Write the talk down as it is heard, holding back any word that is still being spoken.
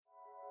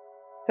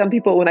Some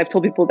people, when I've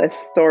told people this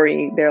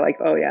story, they're like,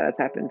 oh, yeah, that's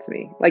happened to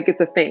me. Like it's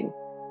a thing.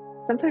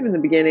 Sometime in the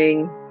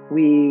beginning,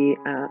 we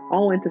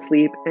all went to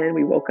sleep and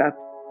we woke up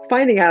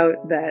finding out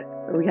that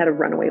we had a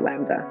runaway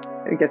Lambda,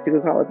 I guess you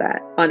could call it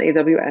that, on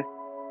AWS.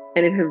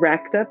 And it had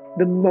racked up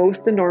the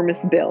most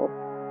enormous bill.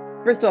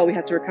 First of all, we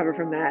had to recover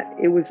from that.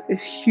 It was a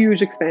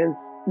huge expense.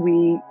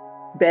 We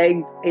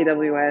begged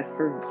AWS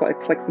for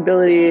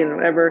flexibility and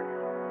whatever.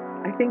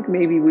 I think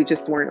maybe we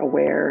just weren't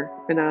aware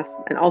enough.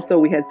 And also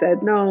we had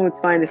said, no, it's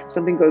fine. If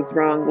something goes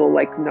wrong, we'll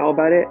know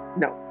about it.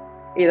 No,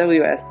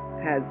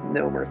 AWS has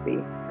no mercy.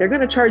 They're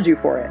going to charge you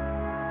for it.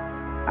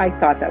 I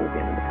thought that was the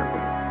end of the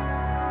company.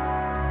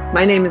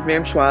 My name is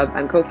Miriam Schwab.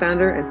 I'm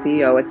co-founder and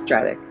CEO at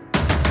Stratic.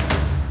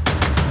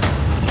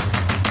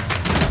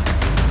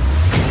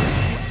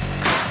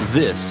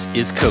 This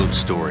is Code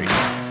Story,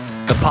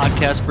 a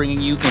podcast bringing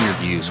you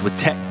interviews with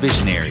tech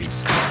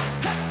visionaries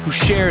who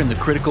share in the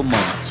critical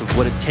moments of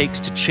what it takes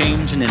to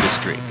change an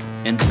industry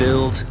and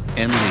build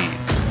and lead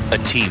a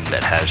team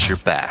that has your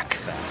back.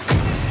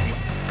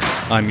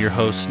 I'm your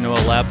host, Noah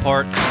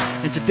Lappart,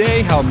 and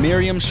today how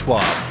Miriam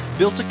Schwab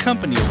built a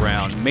company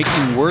around making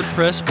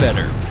WordPress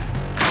better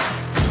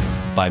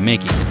by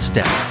making it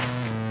static.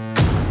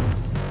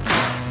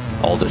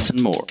 All this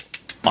and more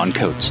on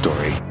Code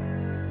Story.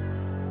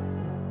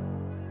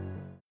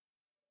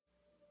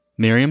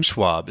 Miriam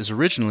Schwab is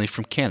originally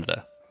from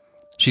Canada.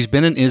 She's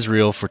been in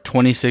Israel for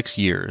 26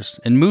 years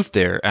and moved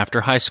there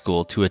after high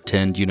school to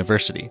attend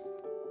university.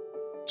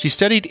 She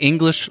studied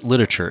English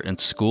literature in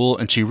school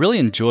and she really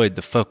enjoyed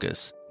the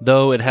focus,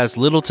 though it has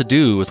little to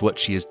do with what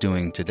she is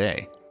doing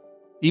today.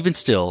 Even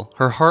still,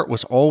 her heart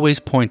was always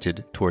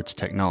pointed towards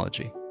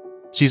technology.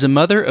 She's a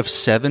mother of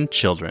 7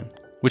 children,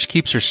 which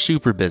keeps her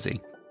super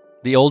busy.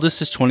 The oldest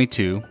is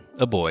 22,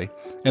 a boy,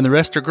 and the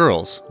rest are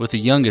girls, with the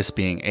youngest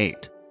being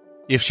 8.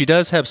 If she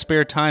does have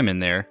spare time in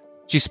there,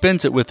 she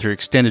spends it with her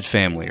extended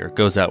family or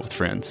goes out with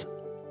friends.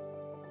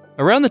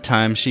 Around the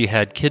time she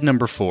had kid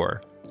number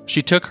 4,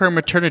 she took her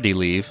maternity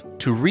leave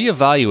to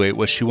reevaluate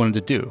what she wanted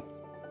to do.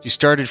 She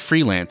started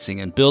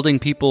freelancing and building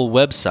people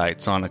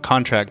websites on a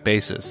contract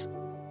basis.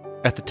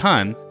 At the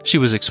time, she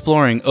was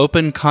exploring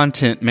open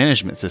content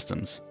management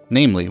systems,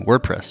 namely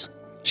WordPress.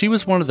 She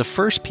was one of the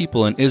first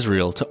people in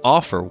Israel to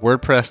offer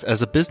WordPress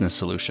as a business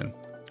solution.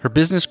 Her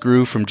business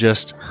grew from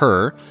just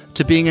her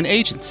to being an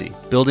agency,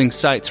 building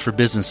sites for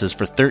businesses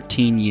for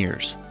 13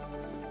 years.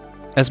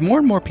 As more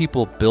and more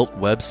people built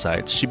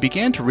websites, she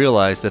began to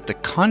realize that the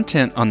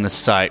content on the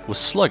site was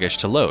sluggish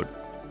to load,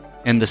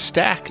 and the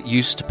stack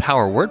used to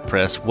power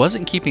WordPress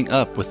wasn't keeping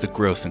up with the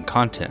growth in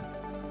content.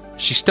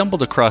 She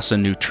stumbled across a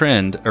new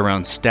trend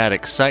around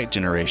static site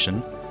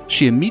generation.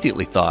 She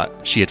immediately thought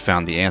she had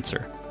found the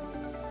answer.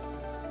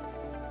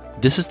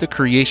 This is the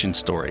creation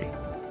story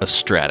of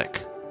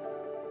Stratic.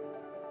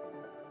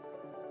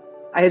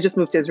 I had just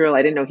moved to Israel.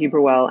 I didn't know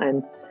Hebrew well.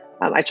 And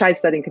I tried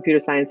studying computer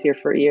science here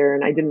for a year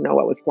and I didn't know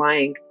what was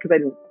flying because I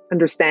didn't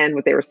understand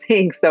what they were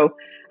saying. So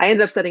I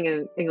ended up studying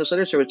in English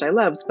literature, which I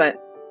loved.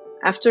 But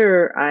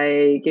after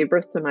I gave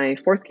birth to my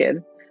 4th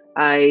kid,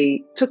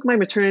 I took my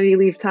maternity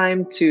leave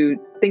time to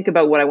think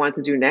about what I wanted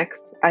to do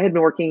next. I had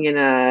been working in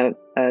an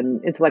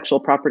intellectual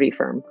property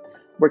firm,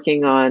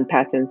 working on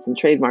patents and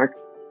trademarks.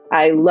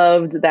 I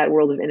loved that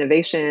world of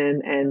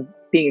innovation and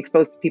being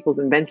exposed to people's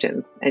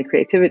inventions and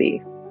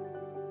creativity.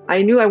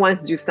 I knew I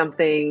wanted to do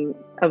something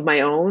of my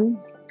own.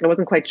 I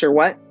wasn't quite sure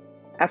what.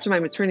 After my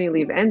maternity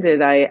leave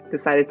ended, I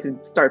decided to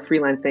start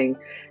freelancing.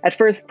 At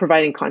first,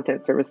 providing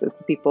content services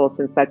to people,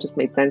 since that just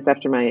made sense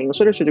after my English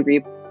literature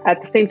degree.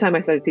 At the same time,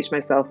 I started to teach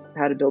myself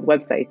how to build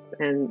websites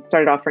and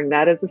started offering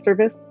that as a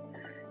service.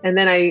 And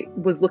then I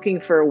was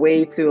looking for a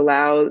way to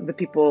allow the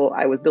people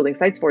I was building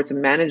sites for to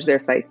manage their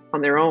sites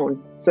on their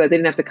own so that they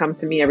didn't have to come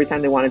to me every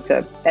time they wanted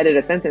to edit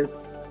a sentence.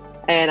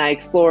 And I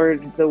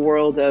explored the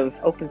world of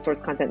open source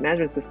content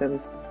management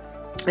systems,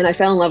 and I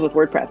fell in love with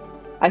WordPress.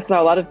 I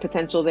saw a lot of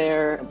potential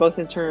there, both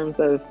in terms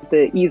of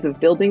the ease of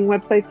building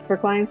websites for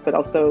clients, but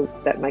also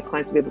that my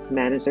clients would be able to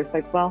manage their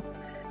sites well.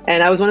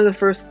 And I was one of the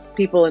first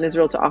people in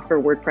Israel to offer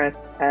WordPress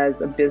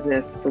as a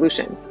business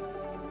solution.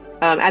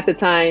 At the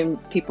time,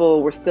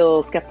 people were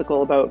still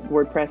skeptical about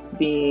WordPress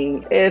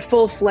being a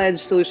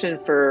full-fledged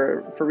solution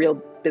for real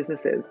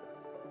businesses.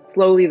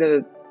 Slowly,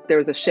 there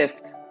was a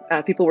shift.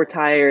 People were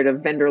tired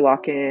of vendor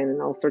lock-in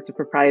and all sorts of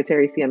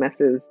proprietary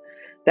CMSs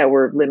that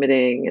were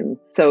limiting. And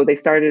so they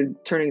started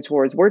turning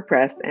towards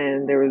WordPress,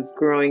 and there was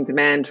growing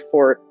demand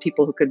for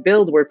people who could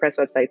build WordPress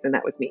websites, and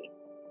that was me.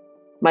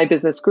 My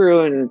business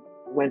grew and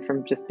went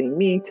from just being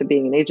me to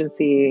being an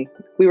agency.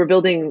 We were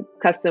building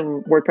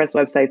custom WordPress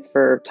websites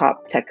for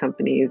top tech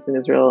companies in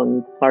Israel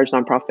and large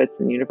nonprofits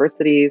and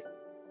universities.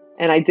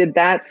 And I did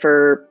that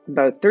for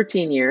about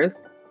 13 years.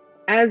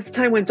 As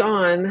time went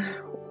on,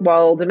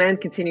 while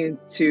demand continued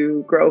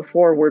to grow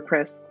for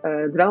WordPress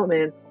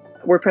development,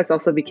 WordPress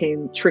also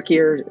became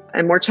trickier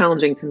and more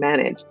challenging to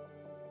manage.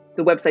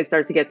 The websites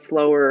started to get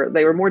slower.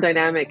 They were more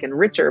dynamic and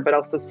richer, but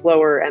also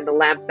slower. And the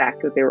LAMP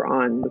stack that they were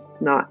on was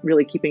not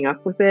really keeping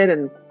up with it.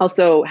 And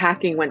also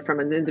hacking went from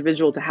an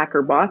individual to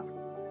hacker bots.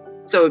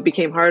 So it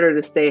became harder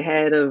to stay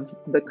ahead of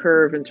the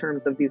curve in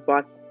terms of these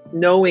bots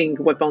knowing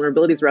what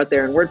vulnerabilities were out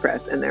there in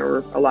WordPress, and there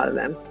were a lot of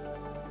them.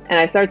 And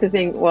I started to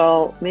think,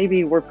 well,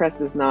 maybe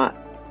WordPress is not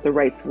the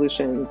right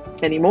solution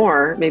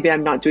anymore. Maybe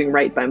I'm not doing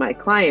right by my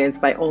clients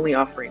by only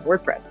offering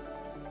WordPress.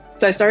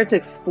 So I started to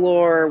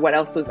explore what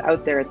else was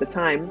out there at the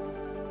time.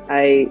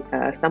 I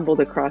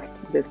stumbled across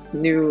this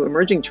new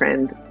emerging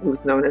trend. It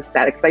was known as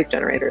static site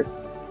generators.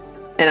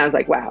 And I was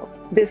like, wow,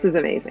 this is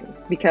amazing,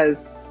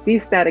 because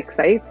these static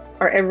sites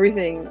are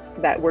everything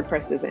that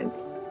WordPress isn't.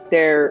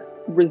 They're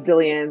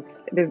resilient.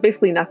 There's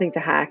basically nothing to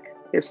hack.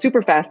 They're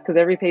super fast because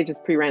every page is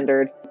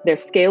pre-rendered. They're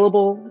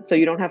scalable, so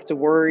you don't have to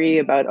worry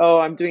about, oh,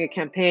 I'm doing a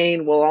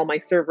campaign. Will all my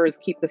servers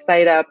keep the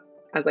site up?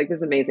 I was like, this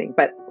is amazing.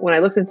 But when I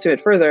looked into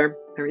it further,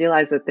 I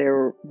realized that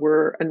there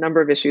were a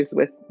number of issues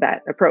with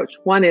that approach.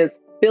 One is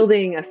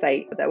building a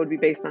site that would be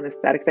based on a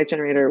static site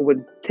generator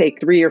would take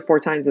 3 or 4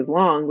 times as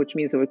long, which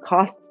means it would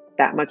cost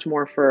that much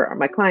more for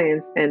my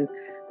clients. And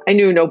I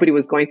knew nobody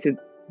was going to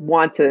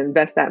want to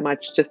invest that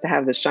much just to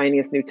have the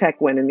shiniest new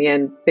tech, when in the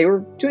end, they were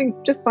doing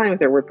just fine with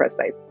their WordPress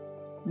sites.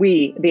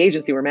 We, the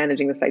agency, were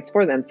managing the sites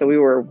for them, so we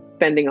were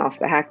fending off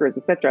the hackers,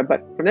 etc.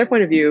 But from their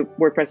point of view,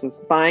 WordPress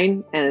was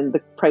fine and the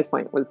price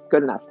point was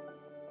good enough.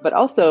 But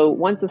also,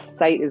 once a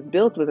site is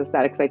built with a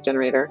static site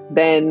generator,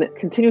 then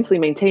continuously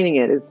maintaining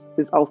it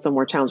is also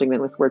more challenging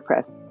than with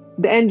WordPress.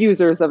 The end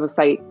users of a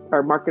site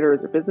are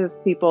marketers or business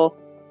people.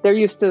 They're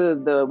used to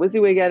the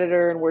WYSIWYG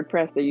editor in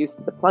WordPress. They're used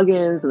to the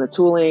plugins and the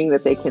tooling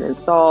that they can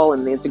install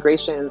and the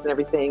integrations and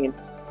everything.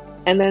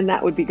 And then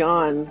that would be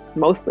gone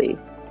mostly.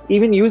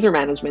 Even user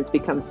management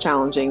becomes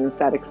challenging in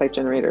static site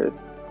generators.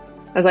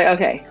 I was like,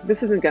 okay,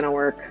 this isn't going to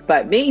work,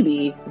 but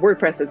maybe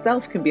WordPress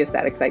itself can be a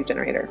static site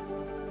generator.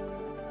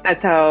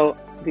 That's how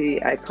the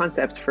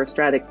concept for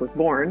Static was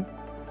born.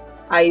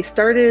 I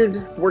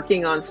started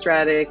working on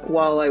Static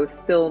while I was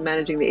still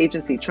managing the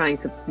agency, trying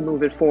to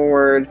move it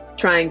forward,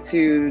 trying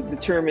to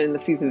determine the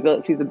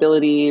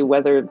feasibility,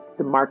 whether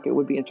the market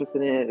would be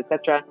interested in it,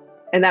 etc.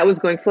 And that was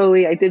going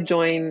slowly. I did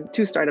join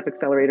 2 startup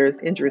accelerators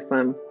in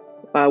Jerusalem,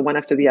 one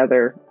after the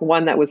other.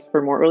 One that was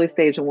for more early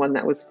stage and one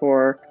that was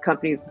for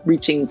companies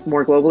reaching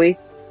more globally.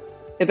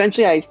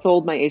 Eventually, I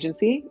sold my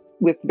agency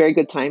with very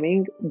good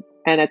timing.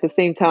 And at the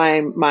same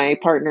time, my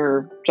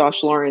partner,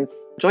 Josh Lawrence,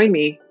 joined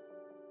me.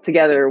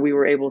 Together, we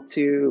were able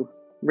to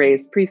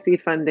raise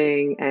pre-seed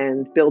funding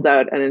and build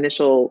out an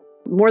initial,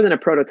 more than a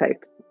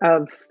prototype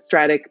of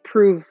Static,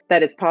 prove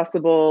that it's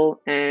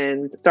possible,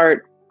 and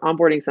start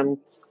onboarding some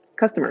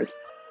customers.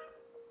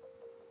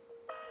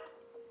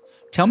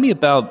 Tell me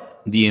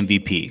about the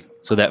MVP.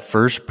 So that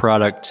first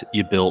product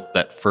you built,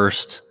 that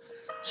first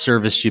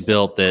service you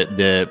built,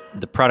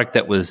 the product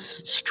that was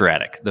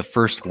Static, the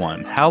first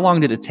one. How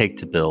long did it take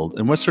to build,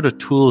 and what sort of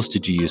tools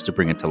did you use to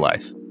bring it to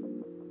life?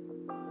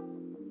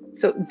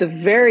 So the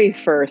very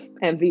first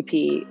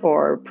MVP,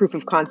 or proof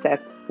of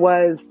concept,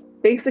 was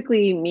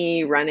basically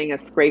me running a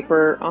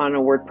scraper on a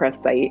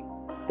WordPress site.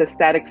 The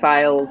static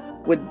files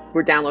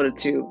were downloaded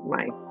to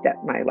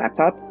my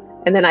laptop,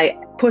 and then I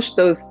pushed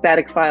those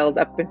static files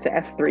up into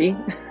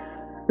S3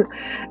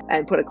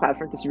 and put a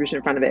CloudFront distribution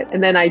in front of it.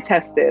 And then I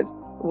tested,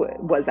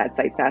 was that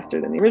site faster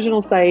than the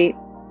original site?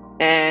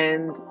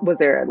 And was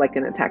there like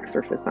an attack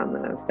surface on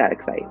the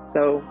static site?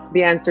 So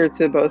the answer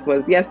to both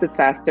was yes, it's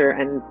faster,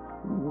 and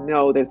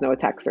no, there's no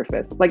attack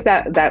surface. Like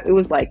that it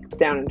was like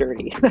down and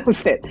dirty. That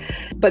was it.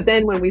 But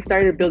then when we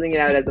started building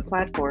it out as a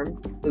platform,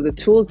 the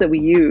tools that we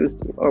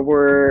used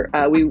were,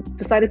 we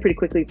decided pretty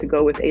quickly to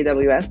go with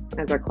AWS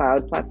as our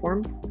cloud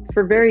platform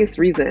for various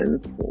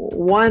reasons.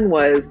 One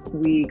was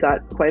we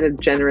got quite a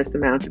generous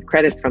amount of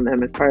credits from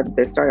them as part of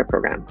their startup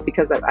program,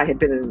 because I had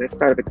been in their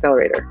startup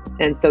accelerator.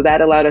 And so that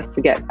allowed us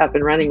to get up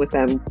and running with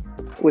them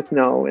with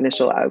no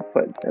initial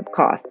output of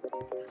cost.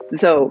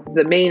 So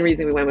the main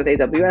reason we went with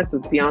AWS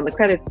was beyond the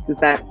credits, is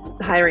that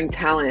hiring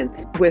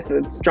talent with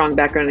a strong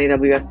background in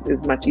AWS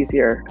is much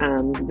easier.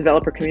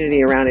 Developer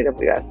community around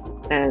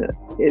AWS and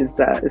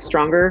is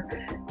stronger,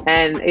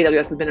 and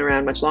AWS has been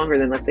around much longer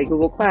than, let's say,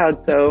 Google Cloud.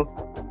 So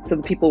the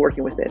people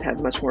working with it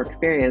have much more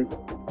experience.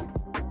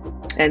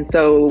 And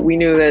so we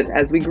knew that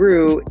as we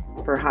grew,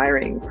 for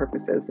hiring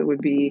purposes, it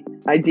would be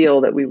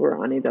ideal that we were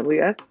on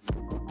AWS.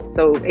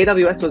 So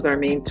AWS was our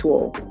main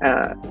tool,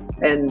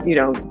 and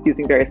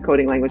using various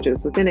coding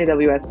languages within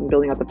AWS and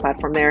building out the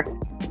platform there,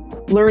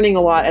 learning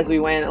a lot as we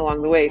went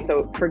along the way.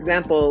 So, for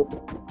example,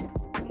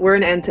 we're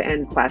an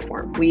end-to-end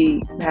platform.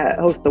 We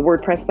host the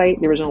WordPress site,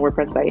 the original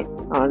WordPress site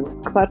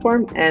on our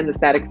platform, and the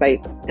static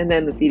site, and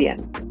then the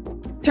CDN.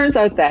 Turns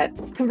out that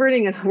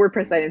converting a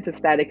WordPress site into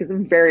static is a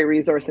very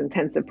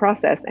resource-intensive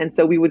process, and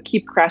so we would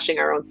keep crashing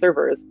our own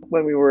servers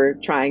when we were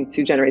trying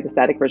to generate the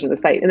static version of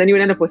the site. And then you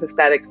would end up with a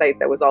static site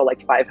that was all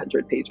like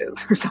 500 pages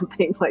or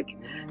something, like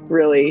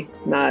really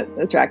not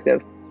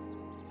attractive.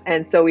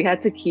 And so we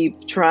had to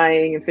keep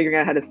trying and figuring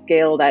out how to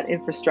scale that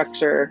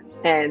infrastructure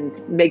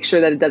and make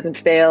sure that it doesn't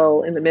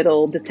fail in the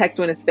middle, detect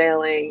when it's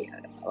failing,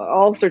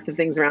 all sorts of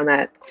things around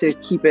that to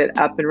keep it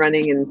up and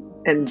running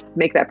and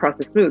make that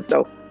process smooth.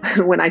 So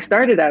When I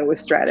started out with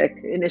Stratic,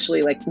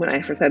 initially, like when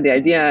I first had the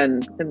idea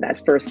and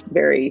that first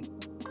very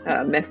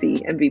messy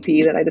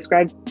MVP that I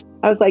described,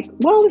 I was like,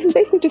 well, this is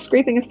basically just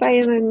scraping a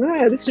site, and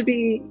then this should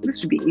be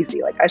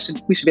easy. Like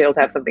we should be able to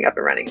have something up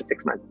and running in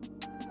 6 months.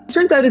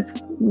 Turns out it's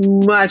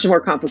much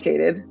more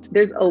complicated.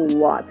 There's a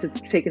lot to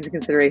take into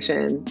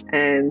consideration,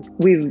 and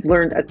we've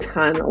learned a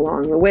ton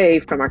along the way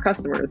from our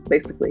customers,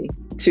 basically,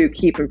 to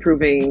keep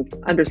improving,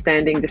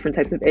 understanding different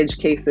types of edge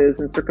cases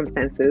and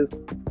circumstances,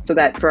 so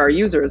that for our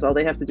users, all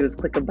they have to do is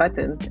click a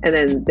button and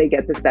then they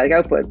get the static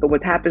output. But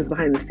what happens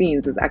behind the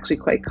scenes is actually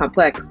quite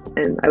complex,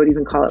 and I would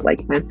even call it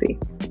like fancy.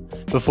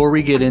 Before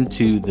we get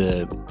into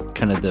the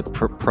kind of the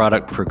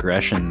product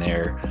progression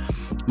there,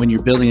 when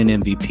you're building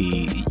an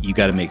MVP, you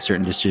got to make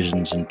certain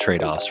decisions and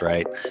trade-offs,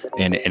 right?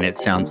 And it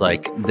sounds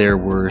like there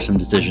were some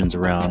decisions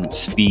around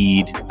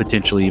speed,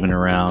 potentially even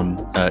around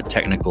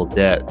technical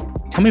debt.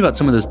 Tell me about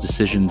some of those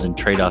decisions and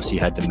trade-offs you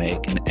had to make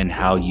and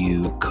how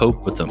you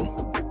cope with them.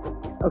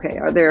 Okay,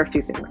 there are a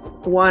few things.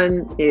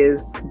 One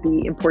is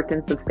the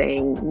importance of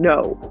saying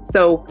no.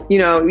 So,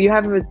 you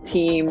have a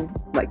team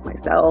like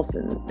myself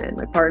and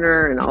my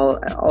partner and all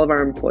of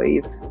our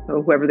employees,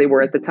 whoever they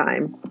were at the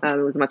time.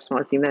 It was a much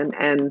smaller team then.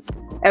 And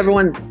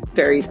everyone's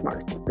very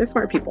smart. They're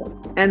smart people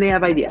and they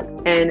have ideas.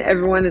 And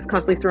everyone is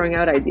constantly throwing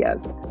out ideas.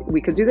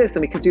 We could do this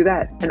and we could do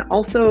that. And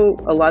also,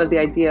 a lot of the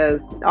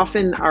ideas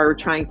often are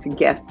trying to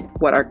guess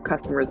what our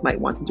customers might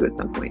want to do at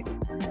some point.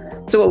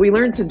 So what we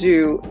learned to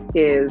do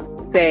is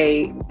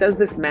say, does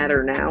this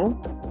matter now?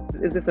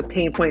 Is this a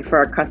pain point for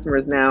our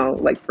customers now,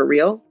 like for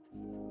real?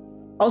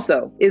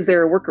 Also, is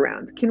there a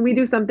workaround? Can we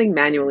do something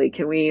manually?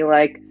 Can we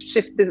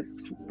shift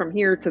this from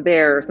here to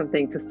there or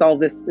something to solve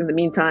this in the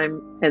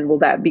meantime? And will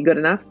that be good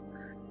enough?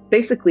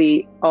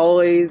 Basically,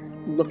 always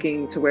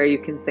looking to where you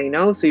can say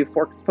no, so you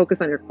focus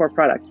on your core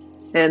product.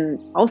 And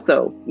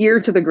also,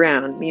 ear to the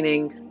ground,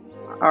 meaning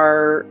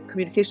our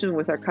communication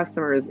with our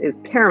customers is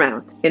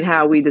paramount in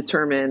how we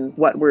determine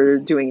what we're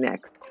doing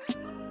next.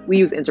 We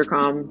use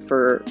Intercom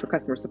for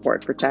customer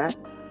support, for chat.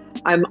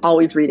 I'm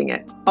always reading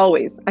it,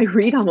 always. I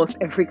read almost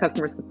every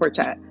customer support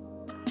chat.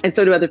 And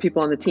so do other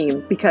people on the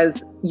team, because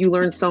you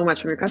learn so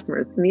much from your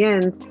customers. In the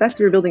end, that's what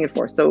you're building it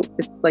for. So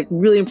it's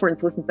really important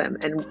to listen to them.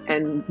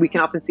 And we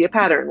can often see a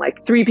pattern.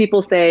 Like 3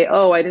 people say,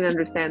 oh, I didn't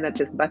understand that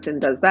this button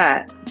does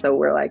that. So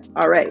we're like,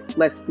 all right,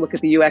 let's look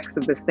at the UX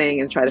of this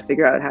thing and try to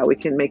figure out how we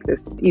can make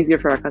this easier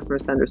for our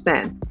customers to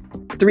understand.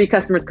 3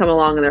 customers come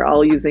along and they're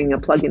all using a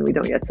plugin we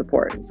don't yet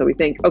support. So we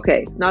think,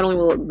 okay, not only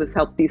will this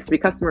help these 3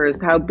 customers,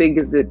 how big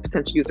is the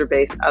potential user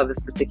base of this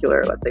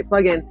particular, let's say,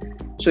 plugin?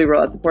 Should we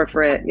roll out support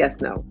for it? Yes,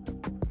 no.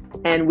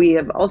 And we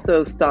have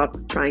also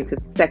stopped trying to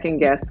second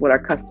guess what our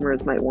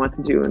customers might want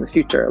to do in the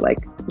future, like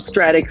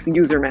Stratic's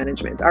user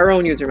management, our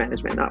own user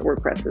management, not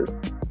WordPress's.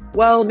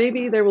 Well,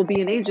 maybe there will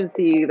be an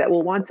agency that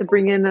will want to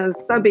bring in a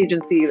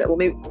sub-agency that will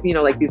maybe,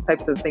 these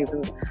types of things.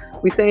 And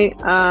we say,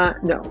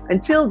 no,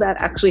 until that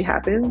actually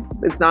happens,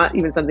 it's not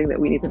even something that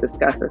we need to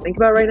discuss or think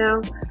about right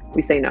now.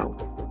 We say no.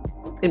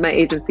 In my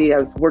agency,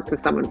 I worked with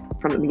someone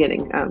from the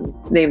beginning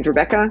named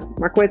Rebecca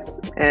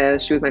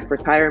Markowitz. She was my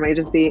first hire in my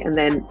agency, and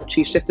then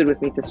she shifted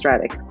with me to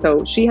Stratic.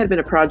 So she had been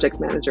a project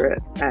manager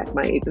at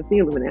my agency,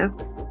 Illuminaf.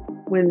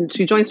 When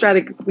she joined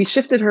Stratic, we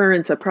shifted her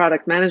into a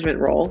product management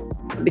role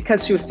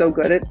because she was so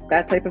good at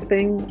that type of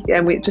thing.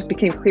 And it just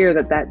became clear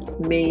that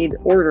made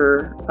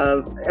order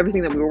of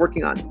everything that we were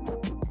working on.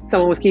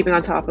 Someone was keeping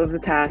on top of the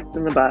tasks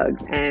and the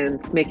bugs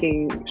and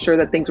making sure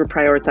that things were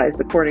prioritized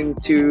according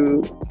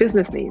to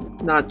business needs,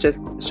 not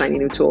just shiny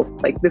new tool.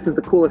 Like, this is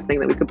the coolest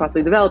thing that we could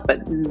possibly develop, but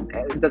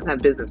it doesn't have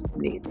business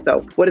needs.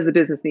 So what is the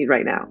business need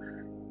right now?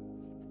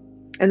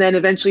 And then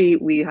eventually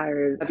we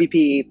hired a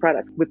VP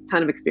product with a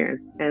ton of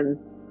experience. And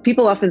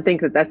people often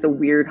think that that's a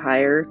weird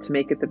hire to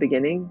make at the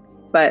beginning,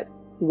 but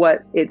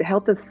what it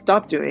helped us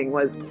stop doing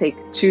was take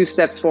 2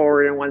 steps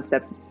forward and 1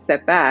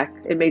 step back.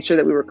 It made sure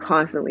that we were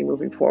constantly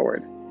moving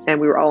forward. And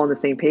we were all on the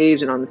same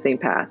page and on the same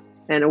path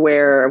and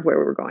aware of where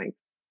we were going.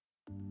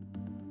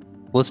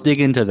 Let's dig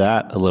into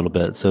that a little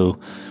bit. So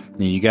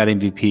you got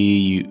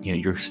MVP,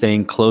 you're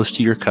staying close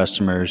to your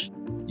customers.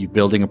 You're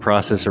building a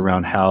process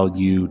around how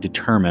you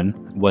determine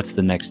what's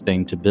the next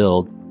thing to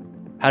build.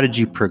 How did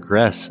you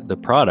progress the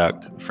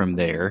product from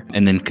there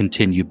and then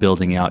continue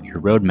building out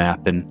your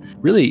roadmap? And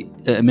really,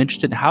 I'm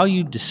interested in how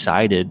you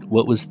decided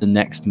what was the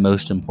next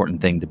most important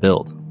thing to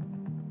build.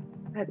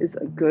 That is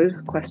a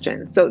good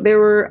question. So there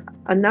were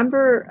a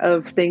number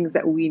of things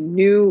that we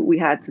knew we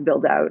had to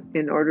build out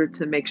in order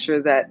to make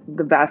sure that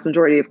the vast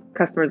majority of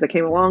customers that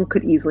came along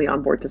could easily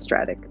onboard to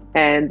Stratic.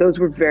 And those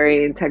were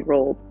very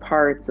integral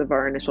parts of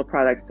our initial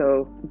product.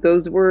 So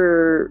those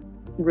were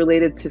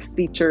related to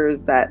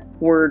features that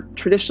were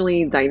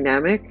traditionally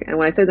dynamic. And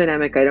when I say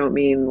dynamic, I don't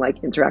mean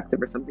like interactive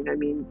or something. I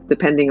mean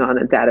depending on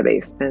a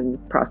database and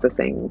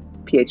processing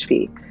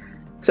PHP.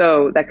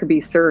 So that could be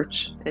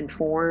search and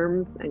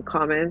forms and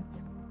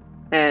comments.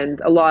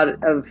 And a lot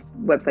of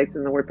websites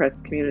in the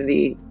WordPress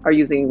community are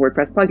using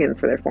WordPress plugins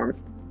for their forms.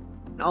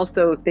 And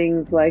also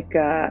things like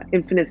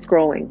infinite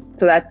scrolling.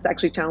 So that's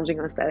actually challenging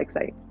on a static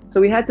site.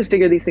 So we had to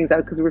figure these things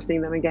out because we were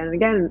seeing them again and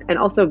again. And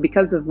also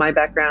because of my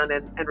background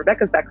and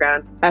Rebecca's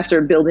background,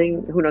 after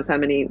building who knows how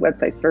many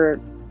websites for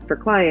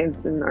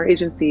clients in our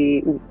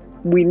agency,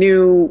 we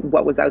knew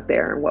what was out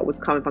there and what was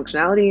common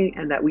functionality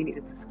and that we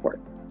needed to support.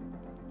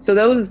 So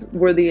those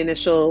were the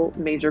initial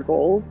major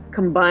goals,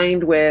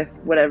 combined with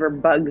whatever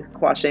bug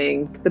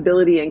quashing,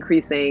 stability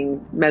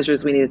increasing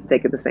measures we needed to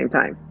take at the same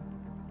time.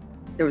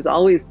 There was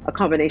always a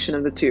combination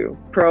of the two,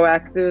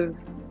 proactive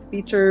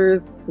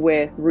features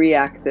with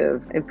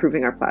reactive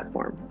improving our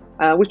platform,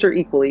 which are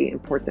equally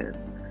important.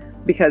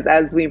 Because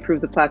as we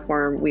improve the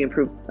platform, we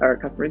improve our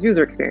customers'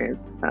 user experience,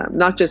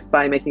 not just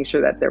by making sure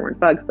that there weren't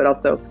bugs, but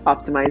also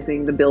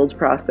optimizing the build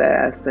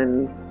process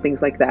and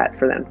things like that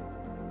for them.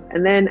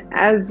 And then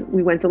as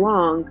we went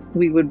along,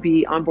 we would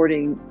be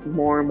onboarding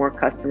more and more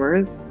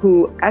customers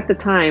who at the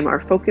time, our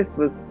focus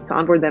was to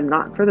onboard them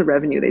not for the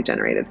revenue they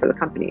generated for the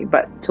company,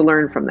 but to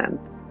learn from them.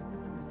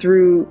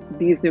 Through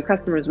these new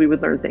customers, we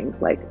would learn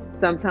things like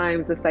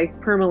sometimes the site's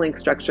permalink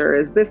structure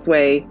is this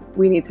way.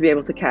 We need to be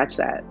able to catch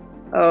that.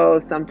 Oh,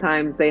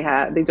 sometimes they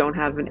don't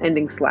have an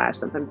ending slash.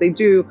 Sometimes they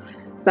do.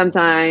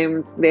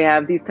 Sometimes they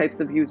have these types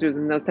of users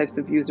and those types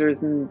of users,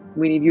 and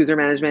we need user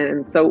management.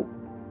 And so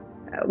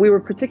we were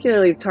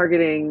particularly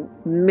targeting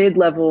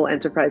mid-level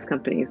enterprise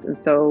companies.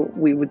 And so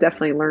we would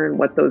definitely learn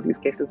what those use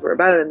cases were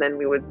about. And then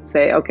we would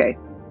say, okay,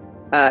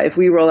 if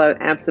we roll out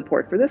AMP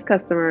support for this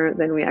customer,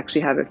 then we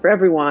actually have it for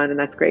everyone. And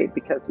that's great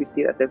because we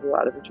see that there's a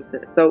lot of interest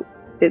in it. So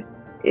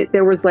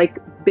there was like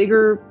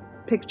bigger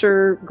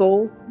picture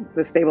goals,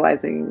 the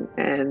stabilizing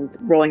and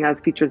rolling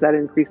out features that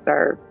increased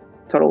our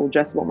total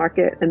addressable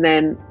market, and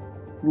then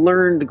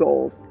learned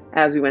goals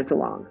as we went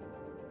along.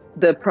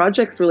 The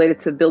projects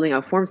related to building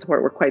out form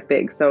support were quite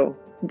big. So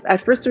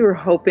at first we were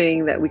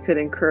hoping that we could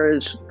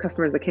encourage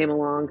customers that came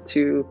along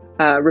to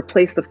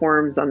replace the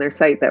forms on their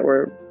site that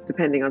were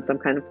depending on some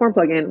kind of form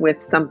plugin with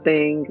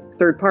something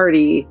third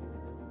party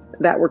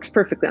that works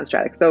perfectly on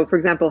Stratix. So for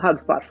example,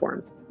 HubSpot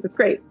forms. It's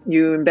great.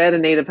 You embed a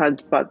native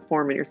HubSpot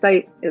form in your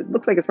site. It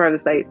looks like it's part of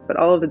the site, but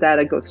all of the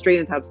data goes straight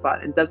into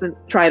HubSpot and doesn't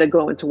try to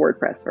go into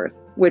WordPress first,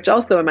 which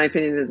also, in my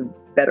opinion, is a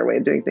better way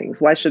of doing things.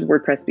 Why should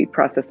WordPress be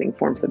processing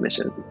form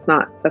submissions?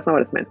 That's not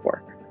what it's meant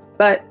for.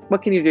 But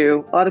what can you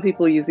do? A lot of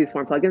people use these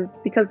form plugins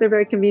because they're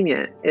very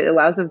convenient. It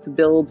allows them to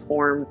build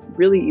forms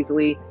really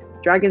easily,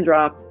 drag and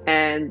drop,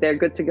 and they're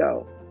good to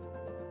go.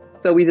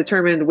 So we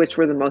determined which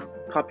were the most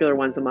popular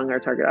ones among our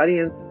target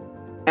audience,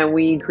 and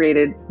we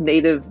created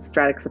native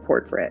Stratix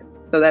support for it.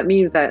 So that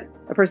means that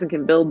a person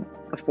can build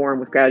a form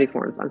with Gravity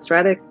Forms on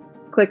Stratix,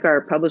 click our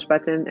publish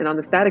button, and on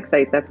the static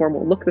site, that form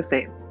will look the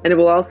same. And it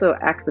will also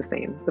act the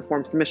same. The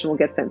form submission will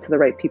get sent to the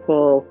right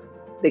people.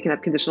 They can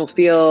have conditional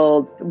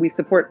fields. We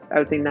support, I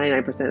would say,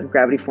 99% of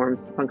Gravity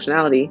Forms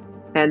functionality.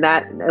 And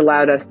that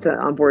allowed us to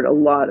onboard a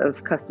lot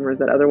of customers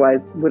that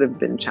otherwise would have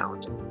been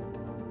challenging.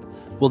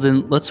 Well,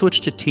 then let's switch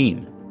to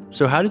team.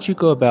 So how did you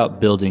go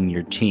about building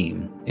your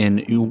team?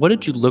 And what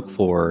did you look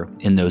for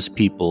in those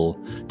people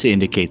to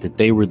indicate that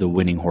they were the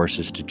winning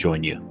horses to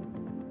join you?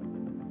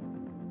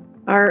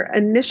 Our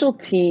initial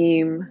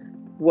team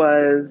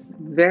was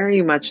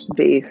very much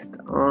based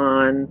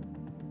on,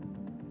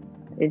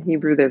 in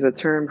Hebrew, there's a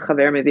term,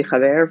 chaver mevi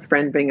chaver,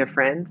 friend being a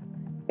friend.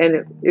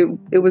 And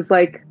it was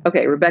like,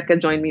 okay, Rebecca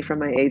joined me from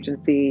my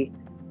agency.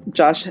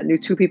 Josh knew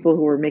two people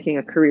who were making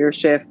a career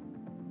shift.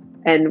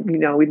 And,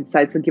 we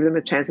decided to give them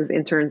a chance as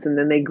interns, and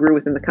then they grew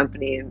within the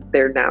company and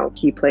they're now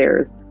key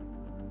players.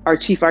 Our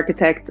chief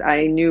architect,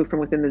 I knew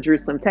from within the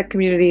Jerusalem tech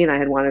community, and I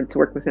had wanted to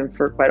work with him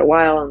for quite a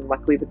while. And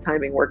luckily the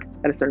timing worked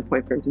at a certain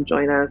point for him to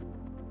join us.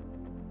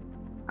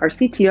 Our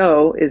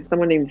CTO is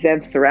someone named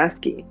Zev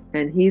Sarasky,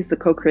 and he's the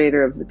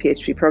co-creator of the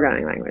PHP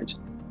programming language.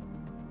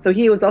 So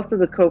he was also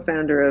the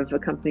co-founder of a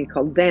company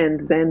called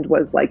Zend. Zend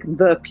was like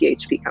the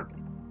PHP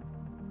company.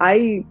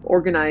 I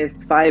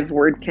organized 5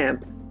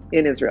 WordCamps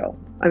in Israel.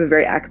 I'm a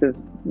very active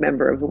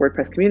member of the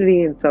WordPress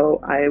community, and so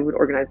I would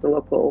organize the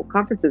local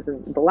conferences.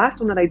 And the last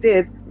one that I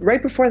did,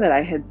 right before that,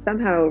 I had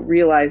somehow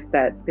realized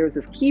that there was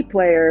this key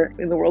player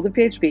in the world of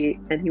PHP,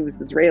 and he was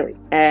Israeli.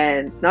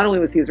 And not only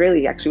was he Israeli,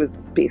 he actually was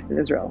based in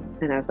Israel.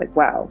 And I was like,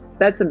 wow,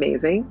 that's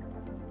amazing.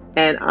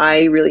 And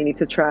I really need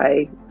to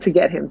try to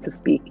get him to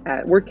speak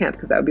at WordCamp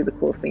because that would be the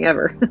coolest thing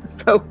ever.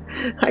 So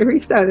I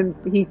reached out and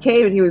he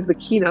came, and he was the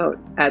keynote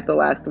at the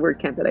last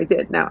WordCamp that I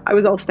did. Now, I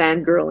was all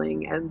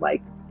fangirling and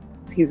like,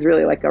 he's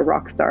really like a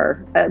rock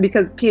star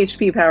because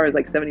PHP powers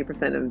like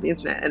 70% of the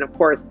internet. And of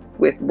course,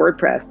 with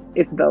WordPress,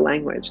 it's the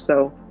language.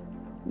 So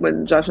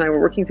when Josh and I were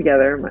working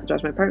together,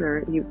 Josh, my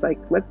partner, he was like,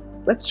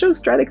 let's show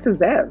Stratix to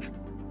Zev.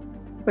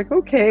 I was like,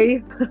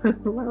 okay,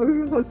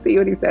 let's see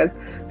what he says.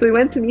 So we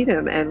went to meet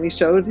him and we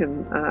showed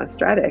him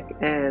Stratix,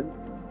 and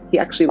he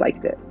actually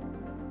liked it.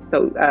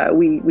 So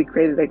we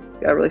created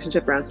a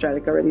relationship around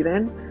Stratix already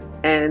then.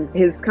 And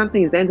his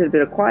company Zend had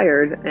been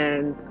acquired,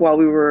 and while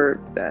we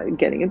were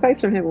getting advice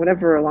from him,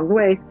 whatever, along the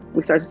way,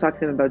 we started to talk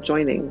to him about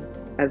joining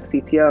as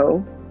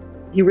CTO.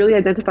 He really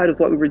identified with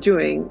what we were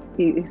doing.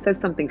 He says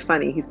something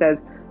funny. He says,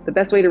 the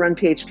best way to run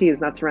PHP is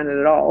not to run it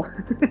at all.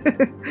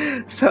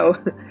 So,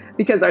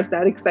 because our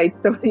static sites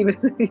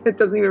it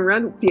doesn't even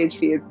run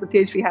PHP. The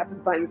PHP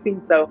happens behind the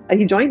scenes. So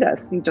he joined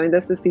us. He joined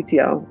us as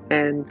CTO,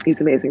 and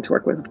he's amazing to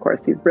work with. Of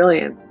course, he's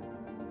brilliant.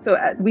 So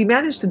we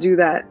managed to do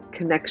that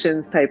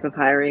connections type of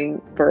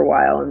hiring for a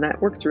while, and that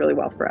worked really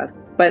well for us.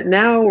 But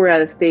now we're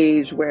at a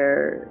stage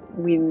where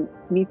we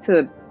need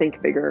to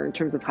think bigger in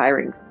terms of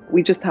hiring.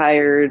 We just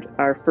hired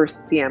our first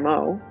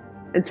CMO.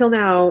 Until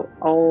now,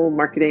 all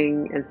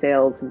marketing and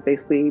sales has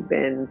basically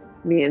been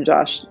me and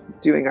Josh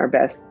doing our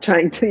best,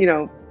 trying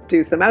to,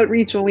 do some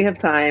outreach when we have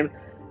time.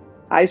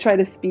 I try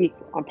to speak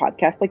on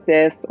podcasts like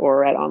this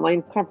or at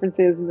online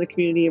conferences in the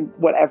community,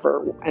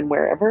 whatever and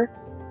wherever.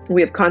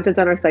 We have content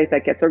on our site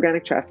that gets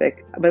organic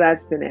traffic, but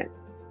that's been it.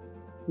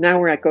 Now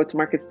we're at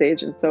go-to-market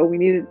stage, and so we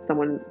needed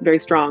someone very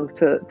strong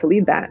to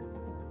lead that.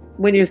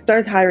 When you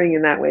start hiring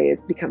in that way,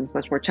 it becomes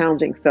much more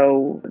challenging.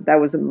 So that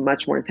was a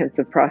much more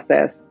intensive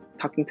process,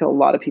 talking to a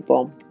lot of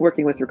people,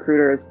 working with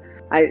recruiters.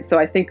 So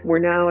I think we're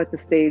now at the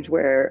stage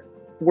where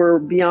we're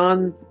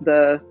beyond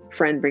the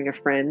friend bring a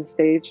friend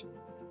stage.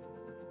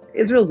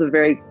 Israel is a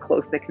very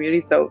close-knit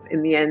community, so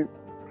in the end,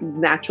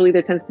 naturally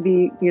there tends to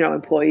be,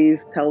 employees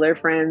tell their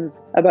friends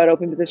about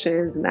open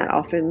positions, and that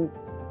often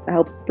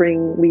helps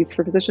bring leads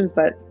for positions.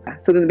 But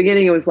so in the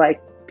beginning, it was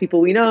like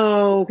people we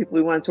know, people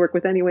we wanted to work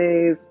with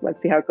anyways,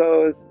 let's see how it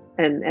goes.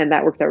 And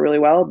that worked out really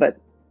well, but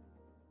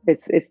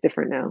it's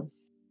different now.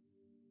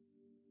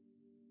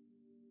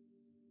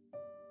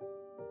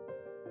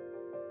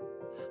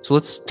 So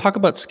let's talk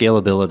about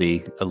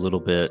scalability a little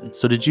bit.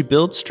 So did you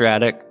build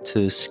Stratic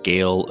to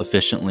scale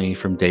efficiently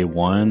from day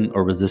one,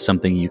 or was this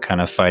something you kind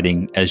of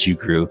fighting as you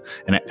grew?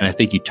 And I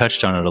think you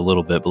touched on it a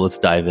little bit, but let's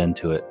dive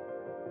into it.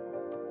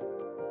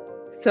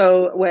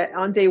 So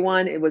on day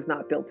one, it was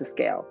not built to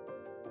scale.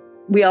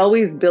 We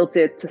always built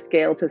it to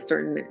scale to a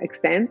certain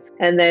extent,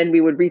 and then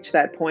we would reach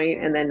that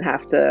point and then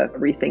have to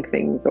rethink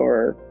things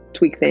or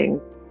tweak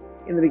things.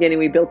 In the beginning,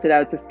 we built it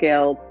out to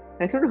scale.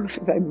 I don't know if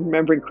I'm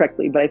remembering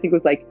correctly, but I think it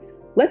was like,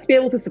 let's be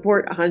able to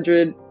support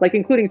 100, like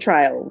including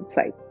trial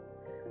sites.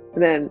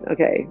 And then,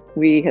 okay,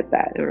 we hit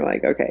that and we're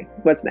like, okay,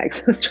 what's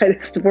next? Let's try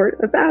to support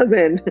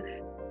 1,000.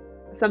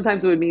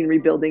 Sometimes it would mean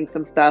rebuilding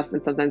some stuff, and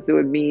sometimes it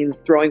would mean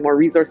throwing more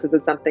resources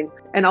at something.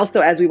 And also,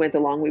 as we went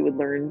along, we would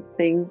learn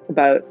things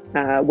about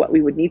what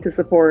we would need to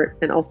support,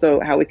 and also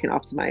how we can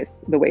optimize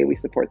the way we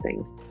support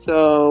things.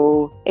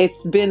 So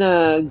it's been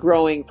a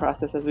growing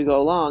process as we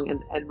go along.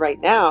 And right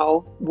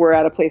now, we're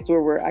at a place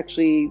where we're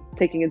actually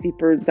taking a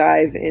deeper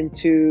dive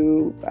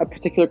into a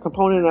particular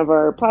component of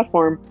our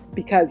platform,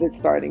 because it's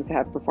starting to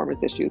have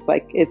performance issues.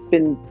 Like, it's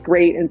been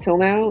great until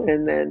now,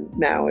 and then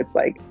now it's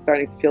like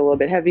starting to feel a little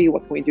bit heavy.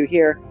 What can we do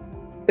here?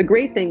 The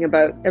great thing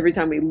about every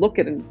time we look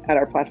at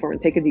our platform and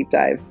take a deep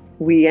dive,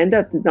 we end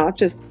up not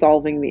just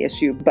solving the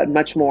issue, but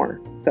much more.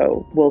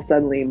 So we'll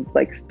suddenly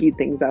speed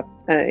things up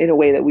in a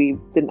way that we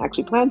didn't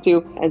actually plan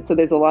to. And so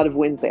there's a lot of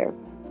wins there.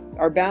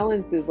 Our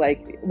balance is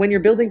when you're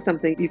building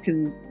something, you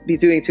can be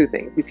doing two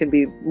things. You can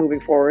be moving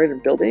forward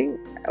and building,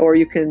 or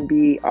you can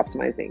be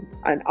optimizing.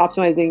 And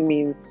optimizing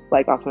means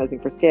optimizing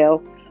for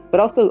scale, but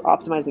also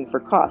optimizing for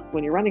cost.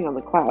 When you're running on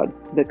the cloud,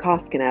 the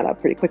cost can add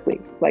up pretty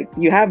quickly.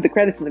 You have the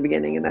credits in the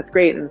beginning, and that's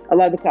great. And a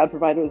lot of the cloud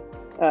providers,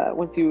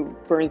 once you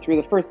burn through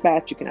the first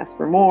batch, you can ask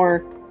for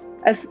more.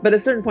 But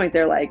at a certain point,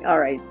 they're like, all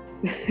right,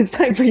 it's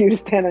time for you to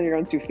stand on your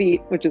own 2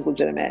 feet, which is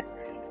legitimate.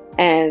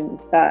 And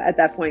at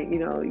that point,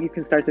 you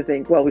can start to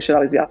think, well, we should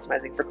always be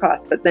optimizing for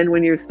cost. But then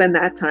when you spend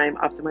that time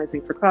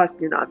optimizing for cost,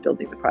 you're not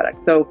building the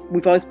product. So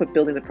we've always put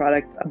building the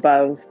product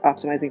above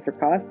optimizing for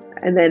cost.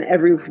 And then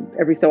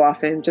every so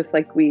often, just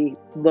like we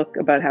look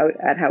at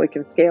how we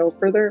can scale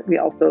further, we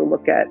also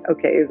look at,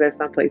 okay, is there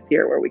some place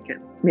here where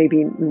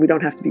maybe we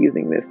don't have to be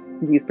using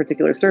these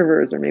particular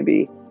servers, or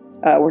maybe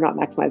we're not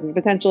maximizing the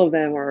potential of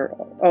them, or,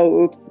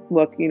 oh, oops,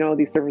 look,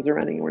 these servers are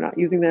running and we're not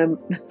using them,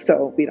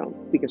 so we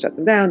can shut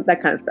them down,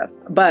 that kind of stuff.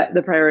 But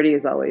the priority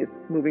is always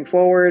moving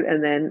forward,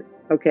 and then,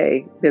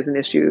 okay, there's an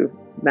issue,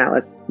 now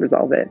let's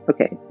resolve it.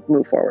 Okay,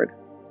 move forward.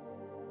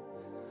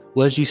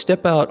 Well, as you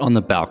step out on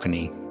the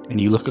balcony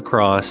and you look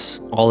across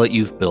all that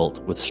you've built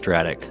with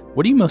Stratic,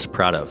 what are you most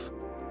proud of?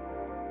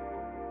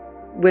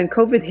 When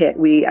COVID hit,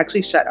 we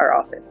actually shut our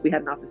office. We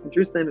had an office in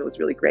Jerusalem. It was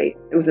really great.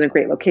 It was in a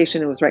great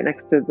location. It was right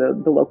next to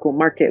the local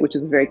market, which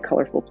is a very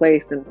colorful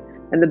place.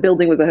 And the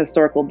building was a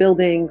historical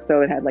building.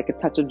 So it had a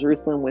touch of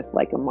Jerusalem with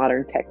a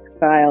modern tech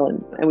style.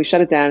 And we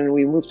shut it down, and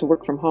we moved to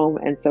work from home.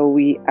 And so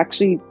we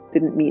actually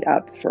didn't meet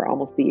up for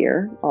almost a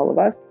year, all of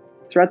us.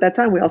 Throughout that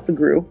time, we also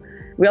grew.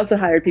 We also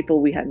hired people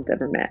we hadn't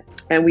ever met.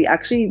 And we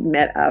actually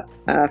met up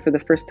for the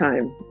first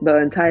time, the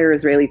entire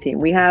Israeli team.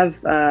 We have,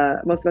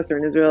 most of us are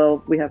in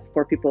Israel. We have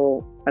 4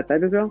 people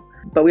outside Israel,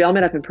 but we all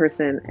met up in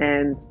person,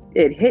 and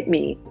it hit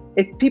me.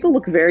 People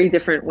look very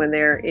different when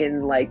they're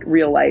in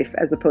real life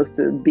as opposed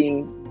to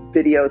being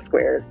video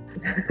squares.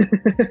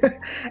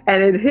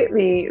 And it hit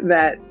me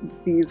that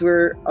these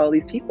were all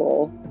these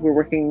people who were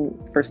working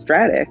for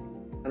Stratic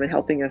and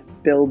helping us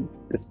build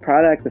this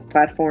product, this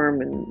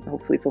platform, and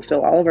hopefully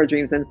fulfill all of our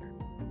dreams. And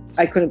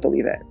I couldn't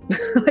believe it.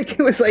 Like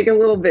it was like a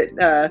little bit,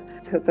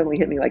 suddenly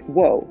hit me like,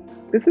 whoa,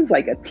 this is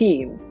like a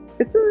team.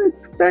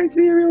 It's starting to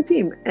be a real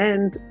team.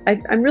 And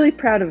I'm really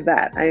proud of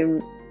that.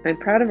 I'm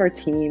proud of our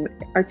team.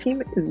 Our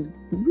team is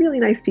really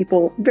nice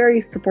people,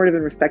 very supportive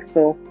and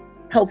respectful,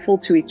 helpful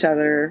to each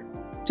other.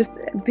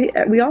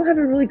 We all have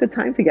a really good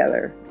time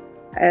together.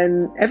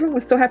 And everyone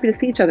was so happy to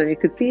see each other. And you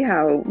could see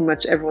how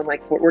much everyone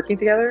likes working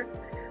together.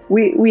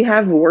 We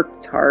have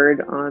worked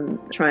hard on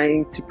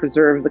trying to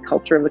preserve the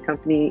culture of the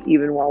company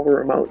even while we're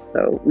remote.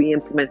 So we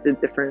implemented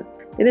different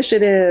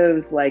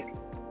initiatives, like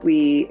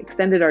we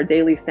extended our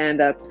daily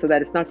stand-up so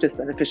that it's not just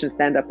an efficient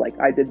stand-up like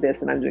I did this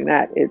and I'm doing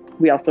that.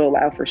 We also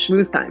allow for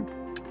schmooze time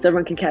so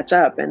everyone can catch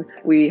up. And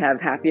we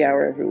have happy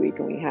hour every week,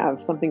 and we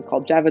have something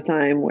called Java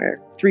time where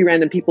 3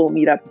 random people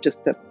meet up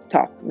just to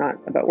talk, not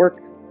about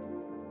work.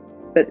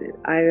 But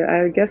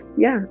I guess,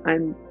 yeah,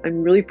 I'm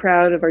really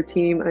proud of our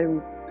team.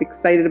 I'm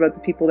excited about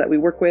the people that we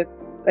work with.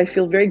 I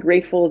feel very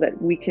grateful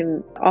that we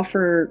can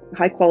offer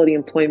high quality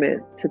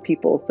employment to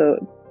people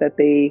so that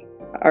they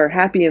are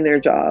happy in their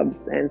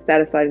jobs and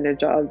satisfied in their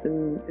jobs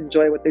and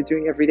enjoy what they're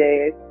doing every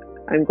day.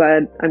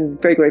 I'm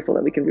very grateful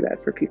that we can do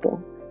that for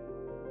people.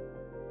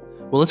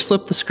 Well, let's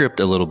flip the script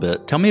a little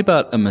bit. Tell me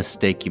about a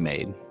mistake you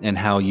made and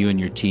how you and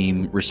your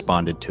team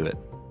responded to it.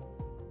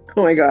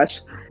 Oh my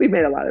gosh, we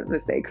made a lot of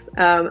mistakes.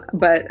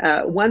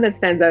 But one that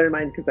stands out in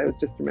mind, because I was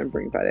just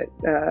remembering about it,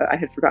 I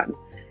had forgotten,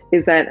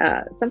 is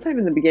that sometime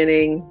in the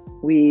beginning,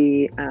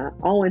 we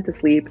all went to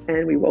sleep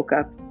and we woke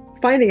up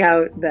finding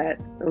out that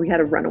we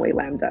had a runaway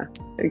Lambda,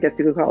 I guess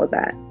you could call it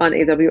that, on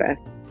AWS.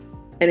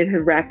 And it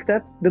had racked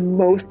up the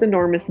most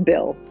enormous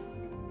bill.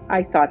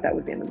 I thought that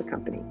was the end of the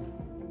company.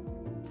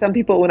 Some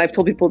people, when I've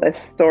told people this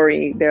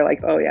story, they're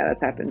like, oh yeah,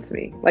 that's happened to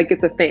me. Like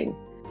it's a thing.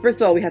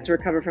 First of all, we had to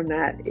recover from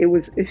that. It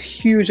was a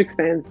huge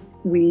expense.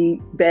 We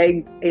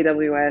begged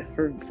AWS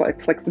for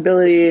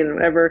flexibility and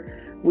whatever.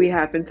 We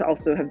happened to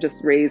also have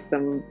just raised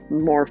some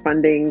more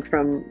funding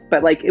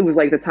but like it was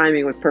like the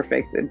timing was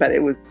perfect, but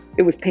it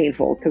was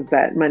painful because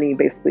that money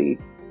basically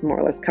more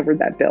or less covered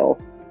that bill.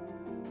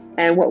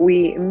 And what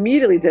we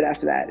immediately did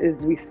after that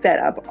is we set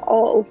up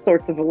all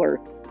sorts of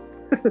alerts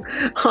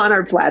on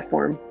our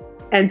platform.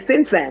 And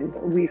since then,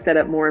 we set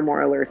up more and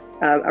more alerts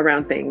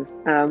around things.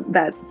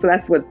 So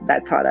that's what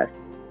that taught us.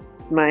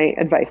 My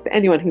advice to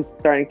anyone who's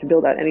starting to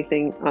build out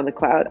anything on the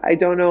cloud, I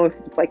don't know if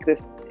it's like this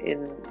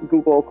in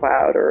Google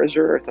Cloud or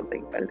Azure or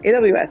something, but in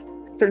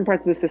AWS, certain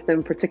parts of the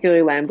system,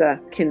 particularly Lambda,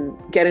 can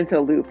get into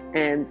a loop,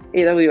 and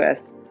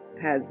AWS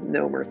has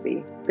no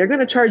mercy. They're going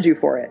to charge you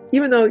for it,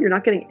 even though you're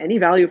not getting any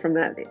value from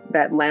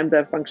that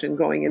Lambda function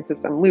going into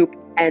some loop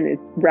and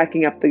it's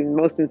racking up the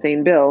most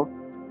insane bill.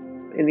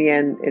 In the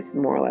end, it's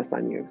more or less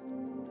on you.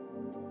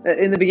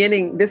 In the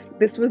beginning, this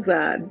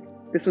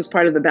was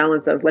part of the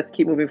balance of let's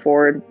keep moving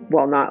forward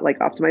while not like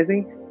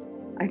optimizing.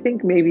 I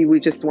think maybe we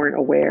just weren't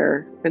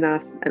aware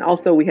enough. And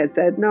also we had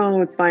said,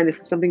 no, it's fine.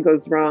 If something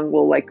goes wrong,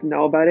 we'll like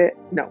know about it.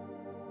 No,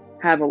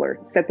 have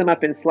alerts, set them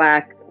up in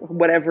Slack,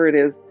 whatever it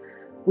is.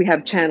 We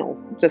have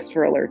channels just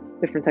for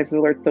alerts, different types of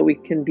alerts, so we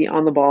can be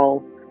on the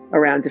ball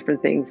around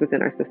different things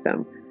within our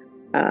system.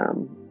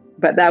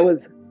 But that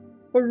was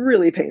a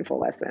really painful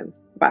lesson.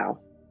 Wow.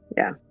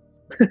 Yeah.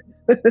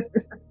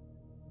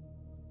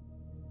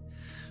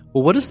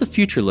 Well, what does the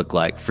future look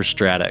like for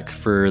Stratic,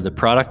 for the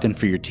product and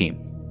for your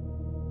team?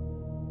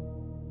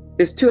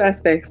 There's 2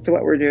 aspects to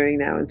what we're doing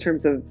now in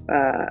terms of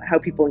how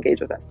people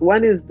engage with us.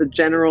 One is the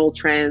general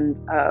trend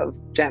of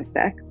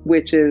Jamstack,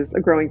 which is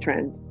a growing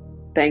trend,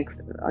 thanks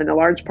in a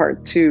large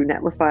part to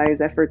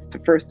Netlify's efforts to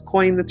first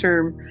coin the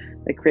term,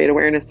 they create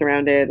awareness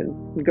around it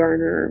and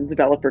garner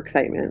developer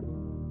excitement.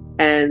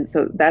 And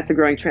so that's a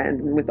growing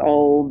trend. And with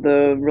all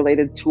the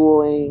related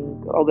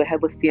tooling, all the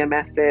headless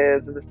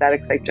CMSs and the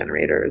static site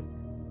generators.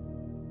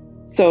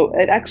 So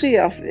it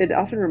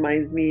often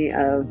reminds me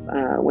of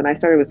when I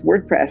started with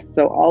WordPress.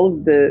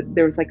 So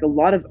there was like a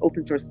lot of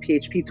open source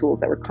PHP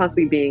tools that were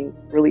constantly being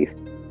released,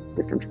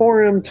 different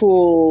forum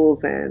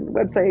tools and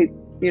website,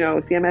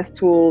 CMS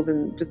tools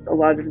and just a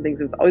lot of different things.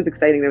 It was always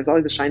exciting. There was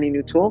always a shiny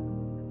new tool.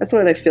 That's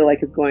what I feel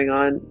like is going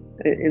on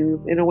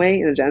in a way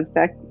in the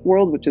Jamstack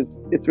world, which is,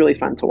 it's really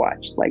fun to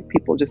watch, like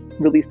people just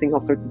releasing all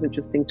sorts of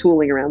interesting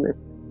tooling around this.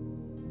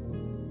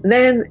 And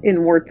then in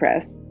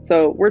WordPress,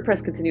 so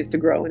WordPress continues to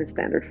grow in its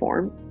standard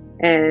form.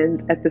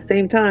 And at the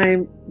same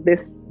time,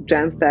 this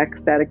Jamstack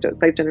static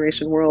site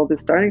generation world is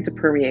starting to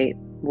permeate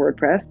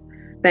WordPress,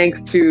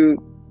 thanks to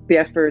the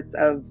efforts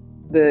of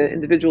the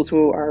individuals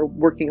who are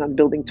working on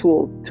building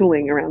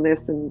tooling around this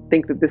and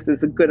think that this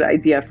is a good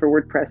idea for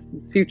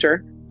WordPress's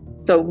future.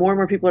 So more and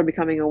more people are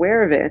becoming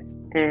aware of it.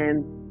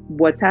 And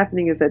what's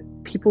happening is that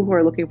people who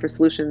are looking for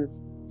solutions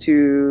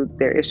to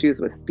their issues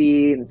with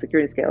speed and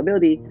security and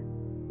scalability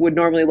would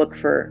normally look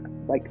for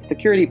like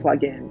security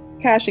plugin,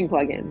 caching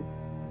plugin.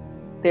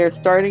 They're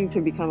starting to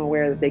become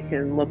aware that they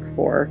can look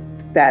for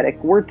static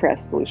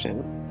WordPress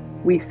solutions.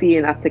 We see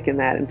an uptick in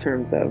that in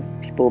terms of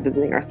people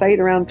visiting our site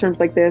around terms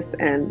like this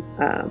and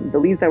the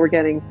leads that we're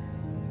getting.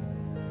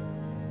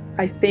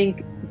 I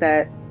think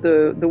that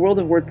the world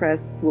of WordPress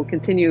will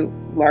continue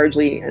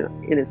largely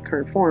in its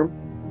current form.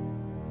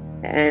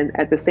 And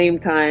at the same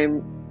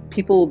time,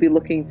 people will be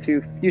looking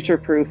to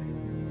future-proof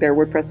their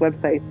WordPress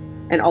websites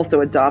and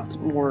also adopt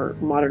more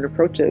modern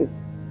approaches.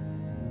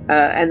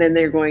 And then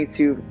they're going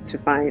to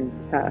find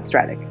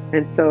Stratic.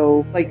 And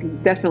so, like,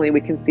 definitely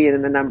we can see it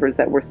in the numbers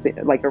that we're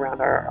seeing, like,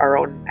 around our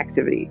own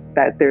activity,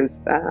 that there's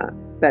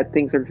that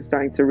things are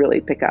starting to really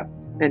pick up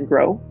and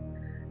grow.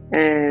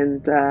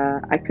 And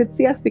I could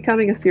see us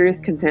becoming a serious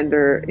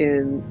contender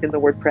in the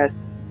WordPress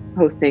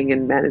hosting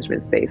and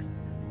management space.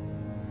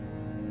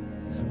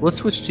 Let's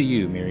switch to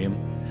you, Miriam.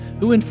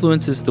 Who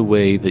influences the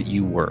way that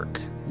you work?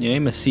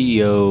 Name a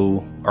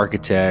CEO,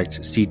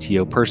 architect,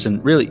 CTO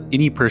person, really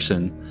any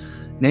person.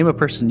 Name a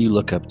person you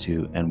look up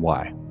to and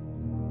why.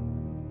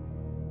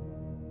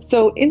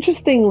 So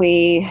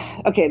interestingly,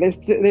 okay, there's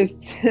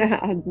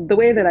the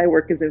way that I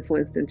work is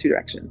influenced in two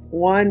directions.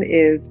 One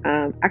is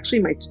actually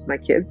my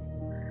kids.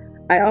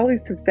 I always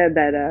have said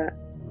that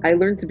I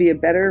learned to be a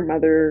better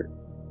mother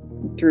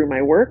through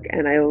my work,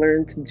 and I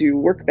learned to do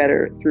work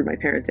better through my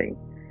parenting.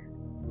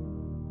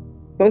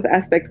 Both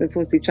aspects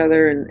influence each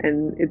other,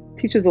 and it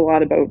teaches a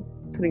lot about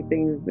putting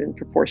things in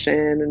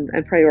proportion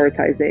and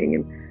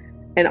prioritizing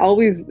and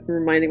always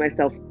reminding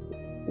myself,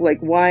 like,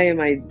 why am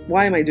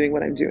I doing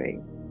what I'm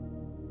doing?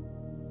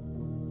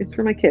 It's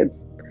for my kids.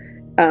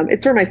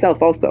 It's for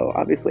myself also.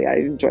 Obviously, I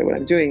enjoy what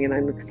I'm doing, and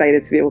I'm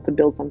excited to be able to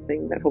build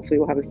something that hopefully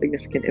will have a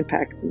significant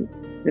impact in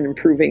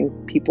improving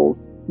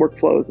people's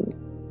workflows, and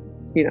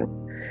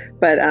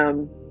but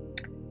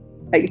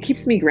it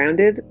keeps me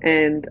grounded.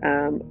 And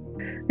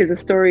there's a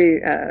story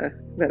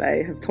that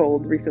I have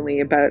told recently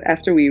about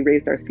after we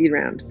raised our seed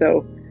round.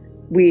 So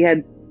we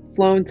had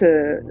flown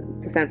to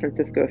San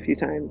Francisco a few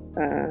times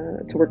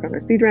to work on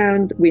our seed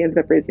round. We ended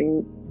up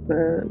raising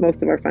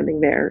most of our funding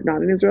there,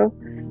 not in Israel.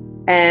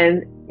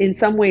 And in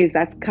some ways,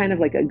 that's kind of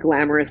like a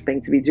glamorous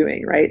thing to be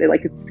doing, right?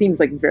 It seems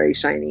like very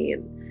shiny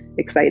and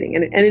exciting,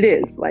 and it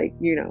is. Like,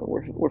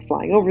 we're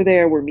flying over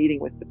there, we're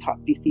meeting with the top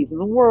VCs in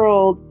the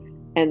world,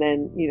 and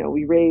then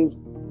we raised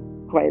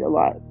quite a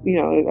lot,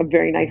 a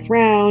very nice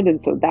round,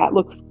 and so that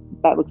looks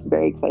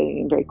very exciting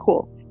and very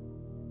cool.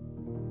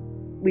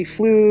 We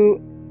flew.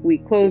 We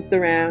closed the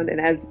round, and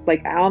as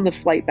on the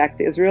flight back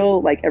to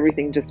Israel,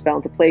 everything just fell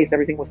into place.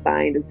 Everything was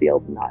signed and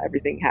sealed, and not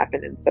everything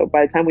happened. And so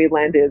by the time we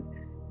landed,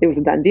 it was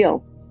a done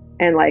deal.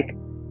 And I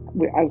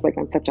was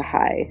on such a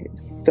high. It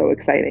was so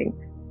exciting.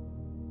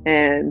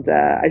 And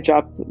I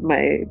dropped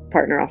my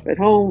partner off at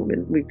home,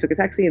 and we took a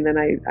taxi, and then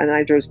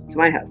I drove to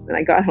my house. And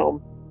I got home.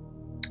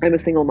 I'm a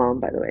single mom,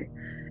 by the way.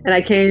 And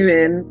I came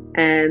in,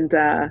 and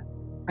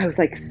I was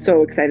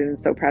so excited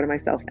and so proud of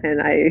myself.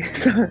 And I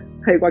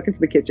walk into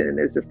the kitchen, and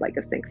there's just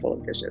a sink full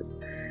of dishes.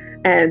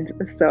 And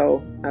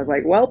so I was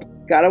like, well,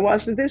 gotta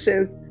wash the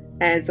dishes.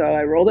 And so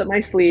I rolled up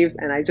my sleeves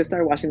and I just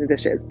started washing the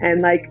dishes.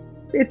 And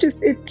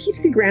it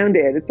keeps you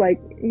grounded. It's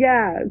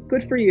yeah,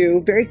 good for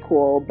you. Very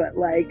cool. But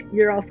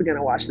you're also going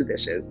to wash the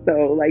dishes.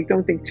 So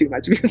don't think too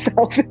much of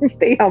yourself and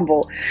stay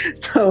humble.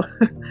 So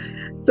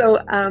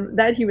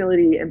that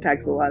humility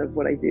impacts a lot of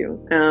what I do.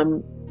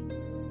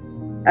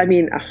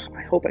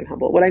 I hope I'm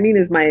humble. What I mean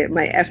is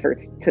my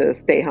efforts to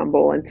stay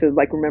humble and to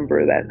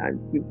remember that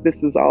this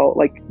is all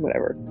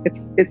whatever.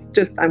 It's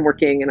just I'm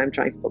working and I'm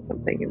trying to build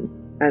something,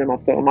 and I'm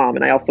also a mom,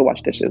 and I also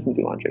wash dishes and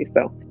do laundry.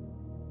 So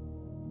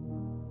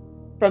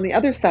from the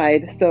other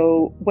side,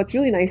 so what's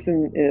really nice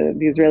in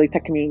the Israeli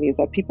tech community is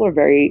that people are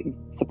very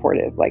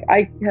supportive.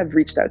 I have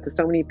reached out to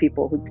so many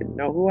people who didn't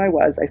know who I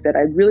was. I said,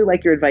 I'd really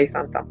like your advice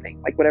on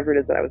something, whatever it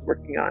is that I was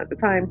working on at the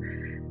time,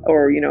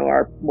 or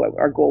what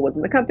our goal was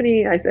in the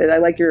company. I said, I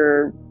like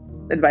your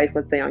advice,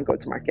 let's say on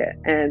go-to-market.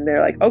 And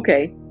they're like,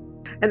 okay.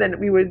 And then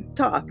we would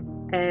talk,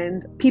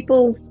 and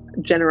people's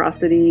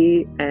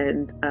generosity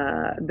and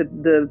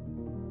the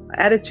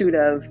attitude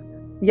of,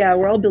 yeah,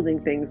 we're all building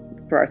things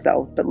for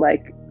ourselves, but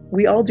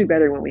we all do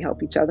better when we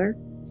help each other.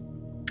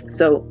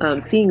 So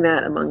seeing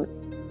that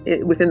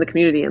within the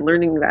community and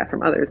learning that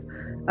from others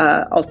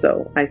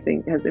also, I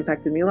think, has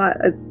impacted me a lot.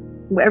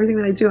 Everything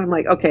that I do, I'm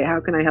like, okay, how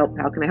can I help?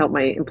 How can I help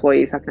my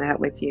employees? How can I help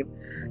my team?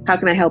 How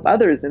can I help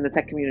others in the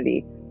tech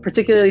community,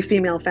 particularly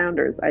female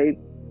founders? I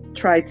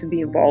try to be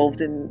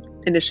involved in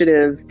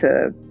initiatives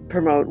to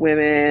promote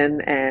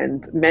women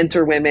and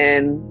mentor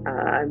women.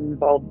 I'm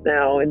involved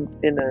now in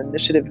an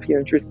initiative here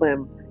in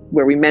Jerusalem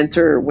where we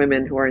mentor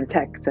women who are in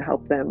tech to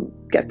help them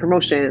get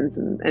promotions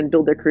and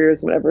build their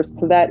careers, whatever.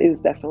 So that is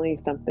definitely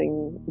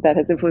something that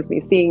has influenced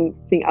me, seeing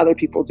other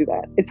people do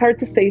that. It's hard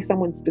to say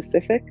someone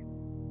specific.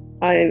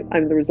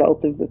 I'm the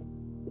result of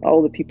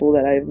all the people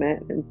that I've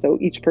met, and so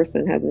each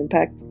person has an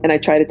impact. And I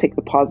try to take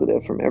the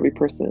positive from every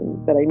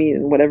person that I meet,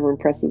 and whatever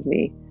impresses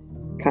me: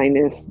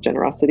 kindness,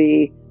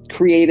 generosity,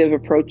 creative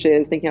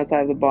approaches, thinking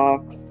outside of the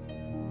box.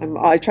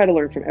 I try to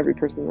learn from every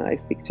person that I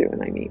speak to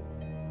and I meet.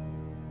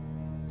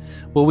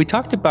 Well, we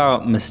talked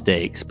about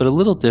mistakes, but a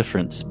little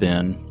different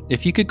spin.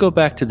 If you could go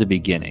back to the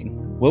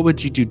beginning, what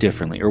would you do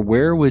differently, or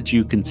where would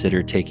you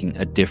consider taking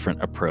a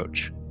different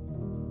approach?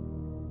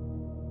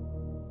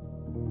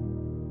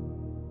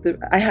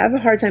 I have a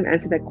hard time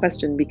answering that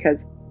question because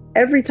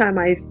every time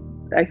I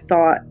I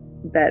thought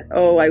that,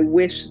 oh, I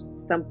wish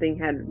something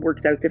had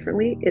worked out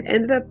differently, it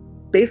ended up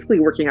basically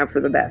working out for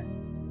the best.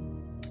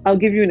 I'll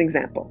give you an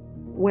example.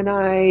 When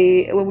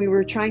we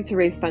were trying to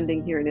raise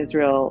funding here in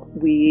Israel,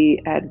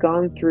 we had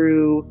gone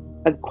through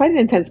quite an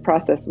intense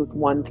process with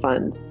one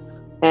fund,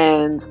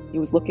 and it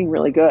was looking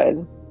really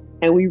good,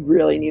 and we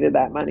really needed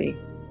that money,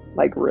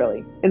 like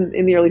really.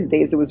 In the early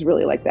days, it was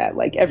really like that.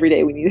 Like every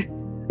day we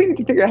needed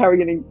to figure out how we're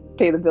going to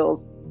pay the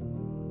bills.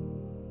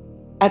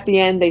 At the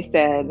end, they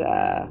said,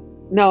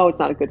 no, it's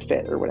not a good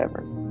fit or whatever.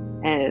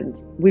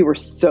 And we were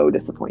so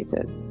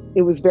disappointed.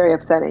 It was very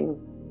upsetting.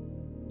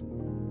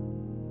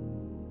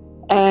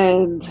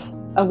 And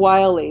a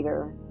while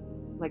later,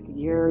 like a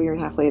year and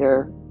a half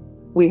later,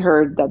 we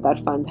heard that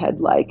that fund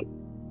had like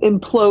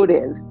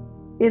imploded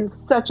in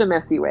such a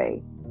messy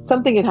way.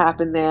 Something had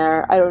happened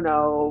there. I don't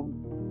know,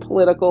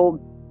 political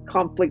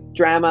conflict,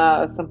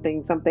 drama,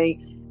 something.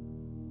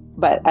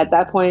 But at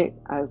that point,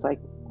 I was like,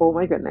 oh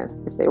my goodness,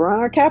 if they were on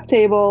our cap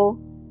table,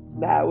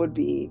 that would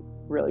be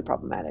really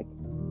problematic.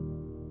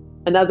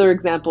 Another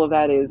example of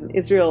that is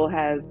Israel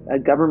has a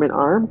government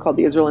arm called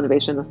the Israel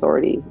Innovation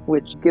Authority,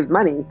 which gives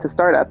money to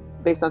startups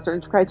based on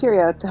certain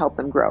criteria to help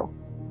them grow.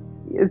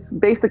 It's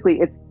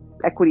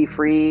equity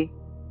free.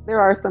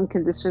 There are some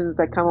conditions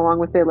that come along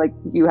with it, like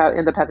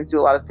end up having to do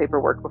a lot of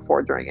paperwork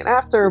before, during, and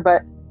after,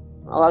 but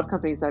a lot of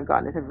companies that have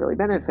gotten it have really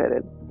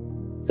benefited.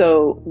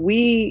 So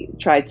we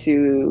tried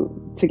to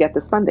get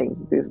this funding,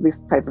 this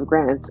type of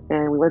grant,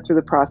 and we went through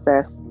the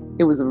process.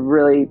 It was a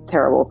really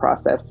terrible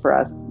process for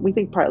us. We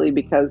think partly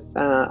because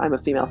I'm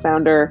a female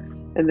founder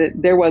and that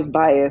there was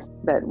bias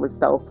that was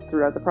felt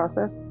throughout the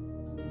process.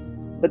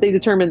 But they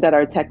determined that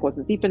our tech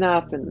wasn't deep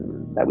enough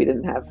and that we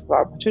didn't have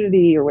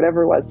opportunity or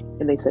whatever it was,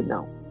 and they said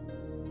no.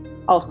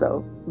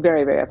 Also,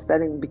 very, very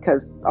upsetting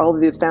because all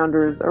of the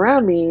founders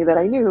around me that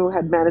I knew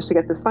had managed to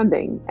get this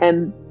funding.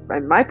 And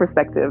from my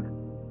perspective,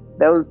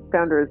 those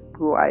founders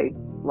who I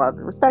love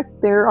and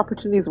respect, their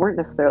opportunities weren't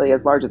necessarily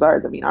as large as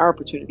ours. I mean, our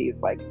opportunity is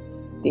like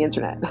the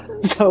internet.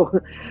 So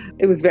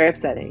it was very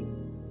upsetting.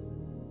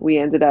 We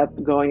ended up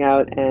going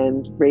out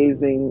and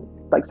raising,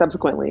 like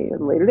subsequently, at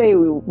a later day,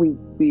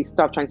 we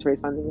stopped trying to raise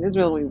funding in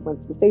Israel and we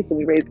went to the States and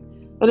we raised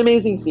an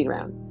amazing seed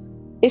round.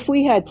 If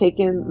we had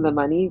taken the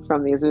money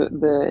from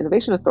the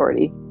Innovation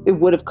Authority, it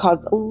would have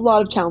caused a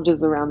lot of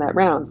challenges around that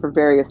round for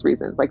various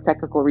reasons, like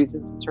technical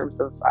reasons in terms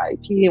of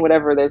IP and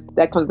whatever.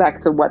 That comes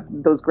back to what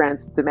those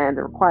grants demand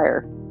and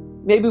require.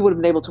 Maybe we would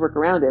have been able to work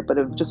around it, but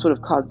it just would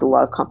have caused a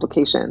lot of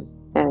complication.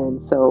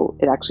 And so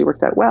it actually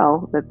worked out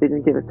well that they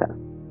didn't give it to us.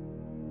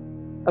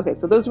 Okay,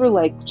 so those were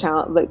like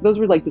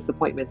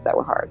disappointments that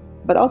were hard,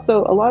 but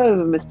also a lot of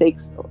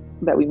mistakes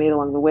that we made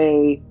along the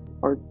way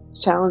or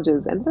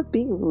challenges ended up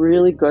being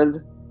really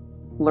good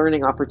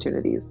learning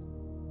opportunities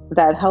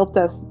that helped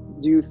us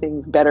do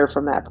things better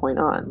from that point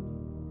on.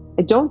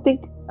 I don't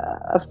think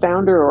a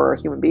founder or a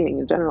human being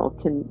in general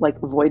can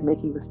avoid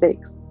making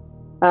mistakes.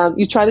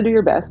 You try to do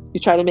your best.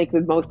 You try to make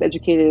the most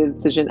educated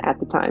decision at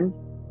the time.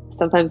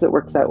 Sometimes it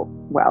works out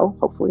well,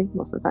 hopefully,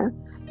 most of the time.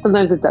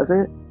 Sometimes it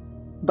doesn't,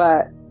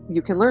 but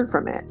you can learn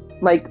from it.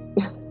 Like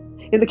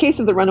in the case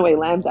of the runaway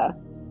Lambda,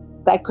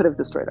 that could have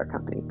destroyed our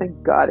company.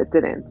 Thank God it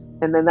didn't.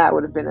 And then that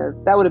would have been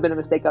a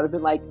mistake. I would have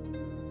been like,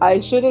 I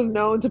should have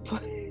known to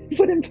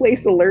put in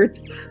place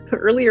alerts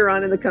earlier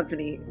on in the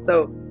company.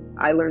 So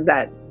I learned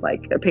that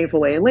like a painful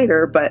way and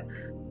later, but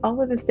all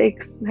the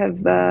mistakes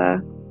have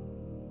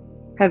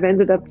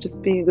ended up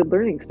just being a good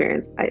learning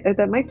experience.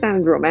 That might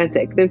sound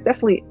romantic.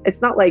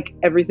 It's not like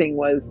everything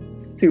was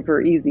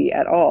super easy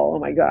at all. Oh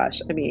my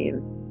gosh. I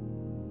mean,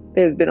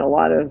 there's been a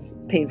lot of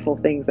painful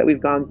things that we've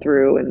gone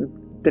through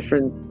and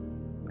different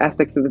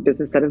aspects of the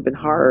business that have been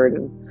hard,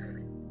 and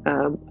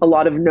a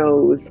lot of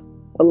no's,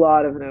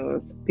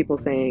 people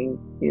saying,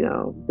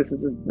 this is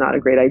not a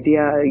great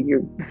idea.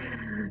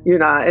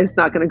 It's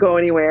not going to go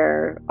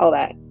anywhere, all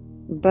that.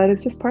 But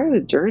it's just part of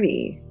the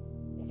journey.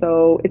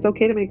 So it's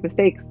okay to make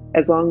mistakes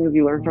as long as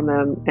you learn from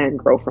them and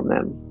grow from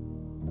them.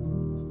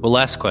 Well,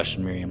 last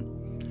question, Miriam.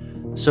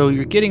 So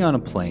you're getting on a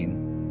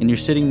plane and you're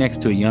sitting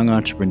next to a young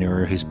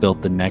entrepreneur who's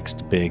built the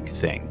next big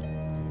thing.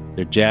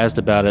 They're jazzed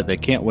about it. They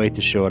can't wait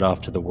to show it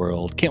off to the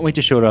world. Can't wait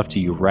to show it off to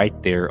you right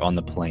there on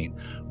the plane.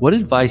 What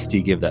advice do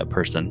you give that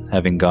person,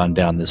 having gone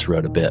down this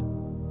road a bit?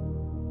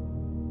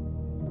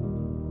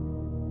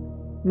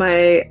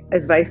 My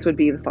advice would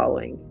be the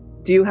following.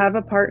 Do you have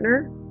a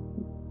partner?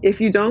 If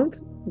you don't,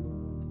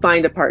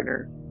 find a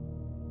partner.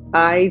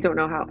 I don't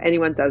know how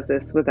anyone does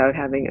this without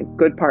having a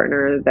good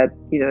partner that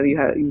you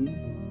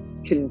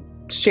can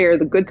share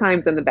the good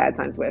times and the bad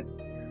times with.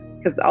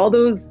 Because all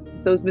those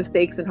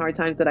mistakes and hard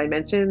times that I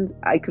mentioned,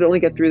 I could only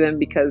get through them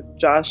because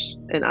Josh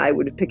and I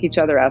would pick each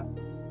other up.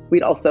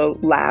 We'd also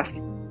laugh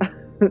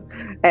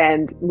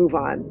and move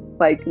on,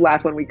 like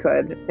laugh when we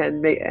could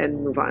and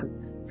move on.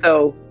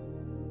 So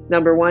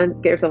number one,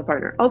 get yourself a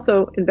partner.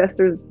 Also,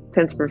 investors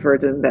tend to prefer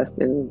to invest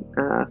in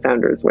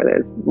founders where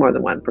there's more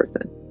than one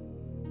person.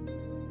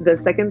 The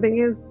second thing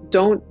is,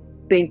 don't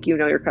think you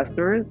know your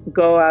customers.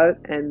 Go out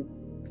and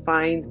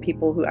find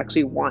people who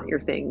actually want your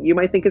thing. You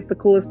might think it's the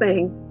coolest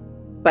thing,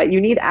 but you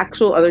need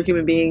actual other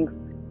human beings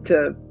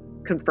to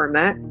confirm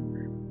that.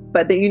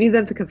 But that you need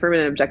them to confirm it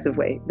in an objective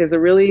way. There's a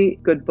really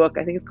good book,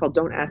 I think it's called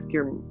Don't Ask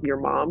Your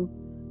Mom.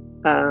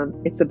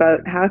 It's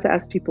about how to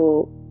ask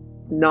people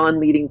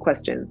non-leading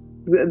questions.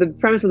 The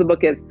premise of the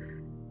book is,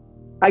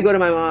 I go to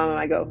my mom and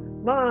I go,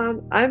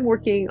 Mom, I'm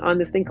working on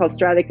this thing called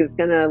Stratic. It's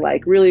gonna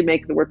like really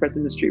make the WordPress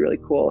industry really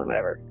cool and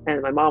whatever.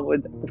 And my mom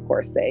would, of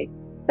course, say,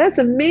 that's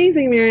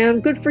amazing, Miriam.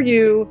 Good for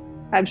you.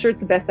 I'm sure it's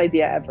the best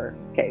idea ever.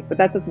 Okay, but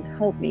that doesn't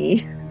help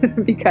me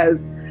because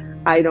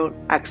I don't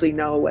actually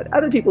know what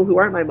other people who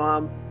aren't my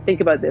mom think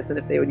about this and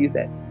if they would use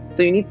it.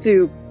 So you need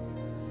to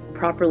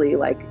properly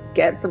like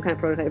get some kind of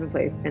prototype in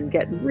place and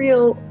get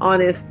real,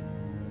 honest,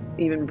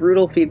 even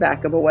brutal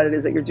feedback about what it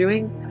is that you're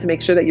doing to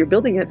make sure that you're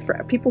building it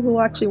for people who will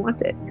actually want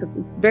it. Because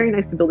it's very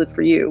nice to build it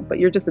for you, but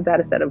you're just a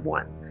data set of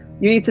one.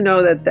 You need to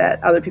know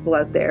that other people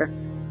out there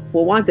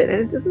will want it.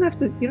 And it doesn't have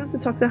to, you don't have to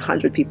talk to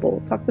 100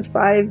 people, talk to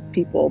 5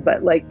 people,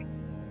 but like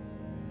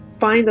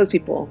find those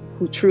people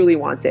who truly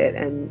want it,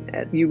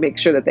 and you make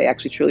sure that they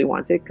actually truly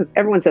want it, because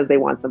everyone says they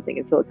want something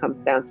until it comes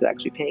down to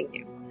actually paying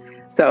you.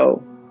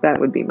 So that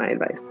would be my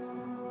advice.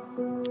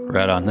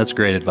 Right on. That's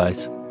great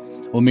advice.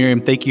 Well, Miriam,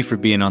 thank you for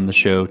being on the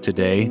show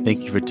today.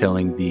 Thank you for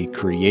telling the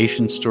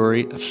creation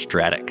story of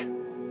Stratic.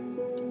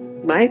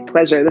 My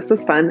pleasure. This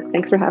was fun.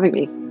 Thanks for having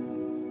me.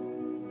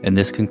 And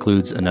this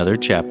concludes another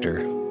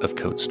chapter of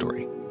Code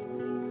Story.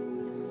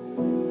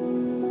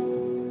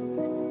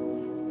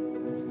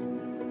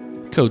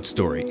 Code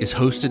Story is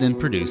hosted and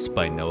produced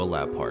by Noah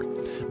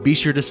Labhart. Be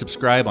sure to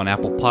subscribe on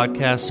Apple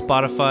Podcasts,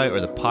 Spotify,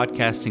 or the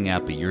podcasting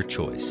app of your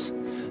choice.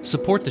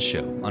 Support the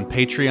show on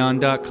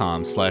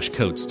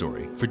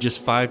patreon.com/codestory for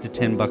just $5 to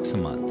 $10 a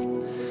month.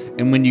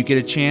 And when you get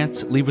a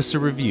chance, leave us a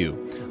review.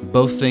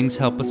 Both things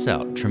help us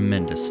out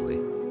tremendously.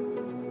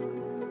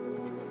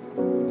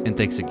 And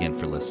thanks again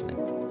for listening.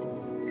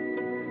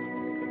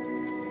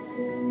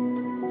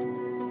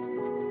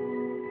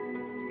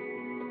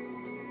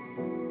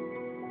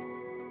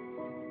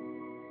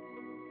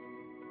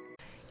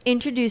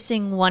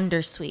 Introducing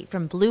Wondersuite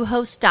from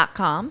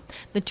Bluehost.com,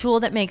 the tool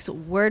that makes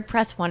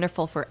WordPress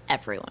wonderful for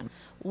everyone.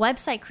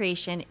 Website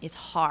creation is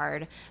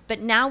hard,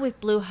 but now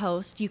with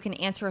Bluehost, you can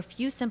answer a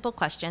few simple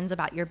questions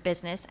about your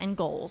business and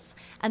goals,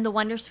 and the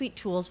Wondersuite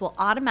tools will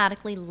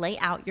automatically lay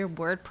out your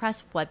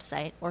WordPress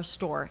website or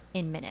store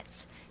in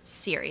minutes.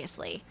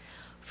 Seriously.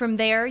 From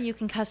there, you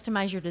can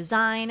customize your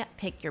design,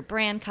 pick your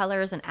brand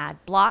colors, and add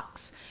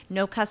blocks.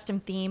 No custom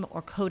theme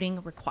or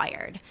coding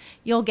required.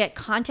 You'll get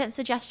content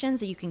suggestions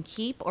that you can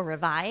keep or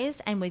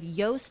revise, and with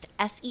Yoast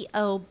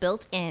SEO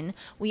built in,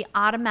 we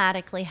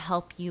automatically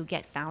help you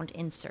get found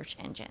in search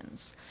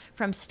engines.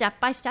 From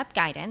step-by-step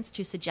guidance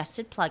to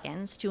suggested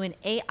plugins to an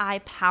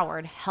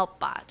AI-powered help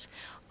bot,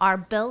 our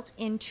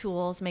built-in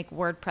tools make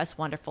WordPress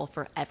wonderful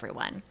for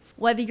everyone.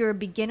 Whether you're a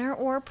beginner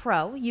or a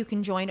pro, you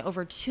can join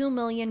over 2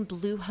 million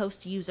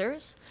Bluehost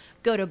users.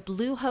 Go to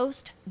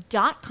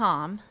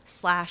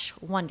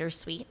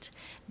bluehost.com/wondersuite.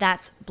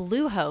 That's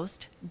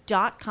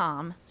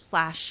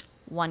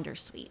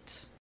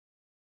bluehost.com/wondersuite.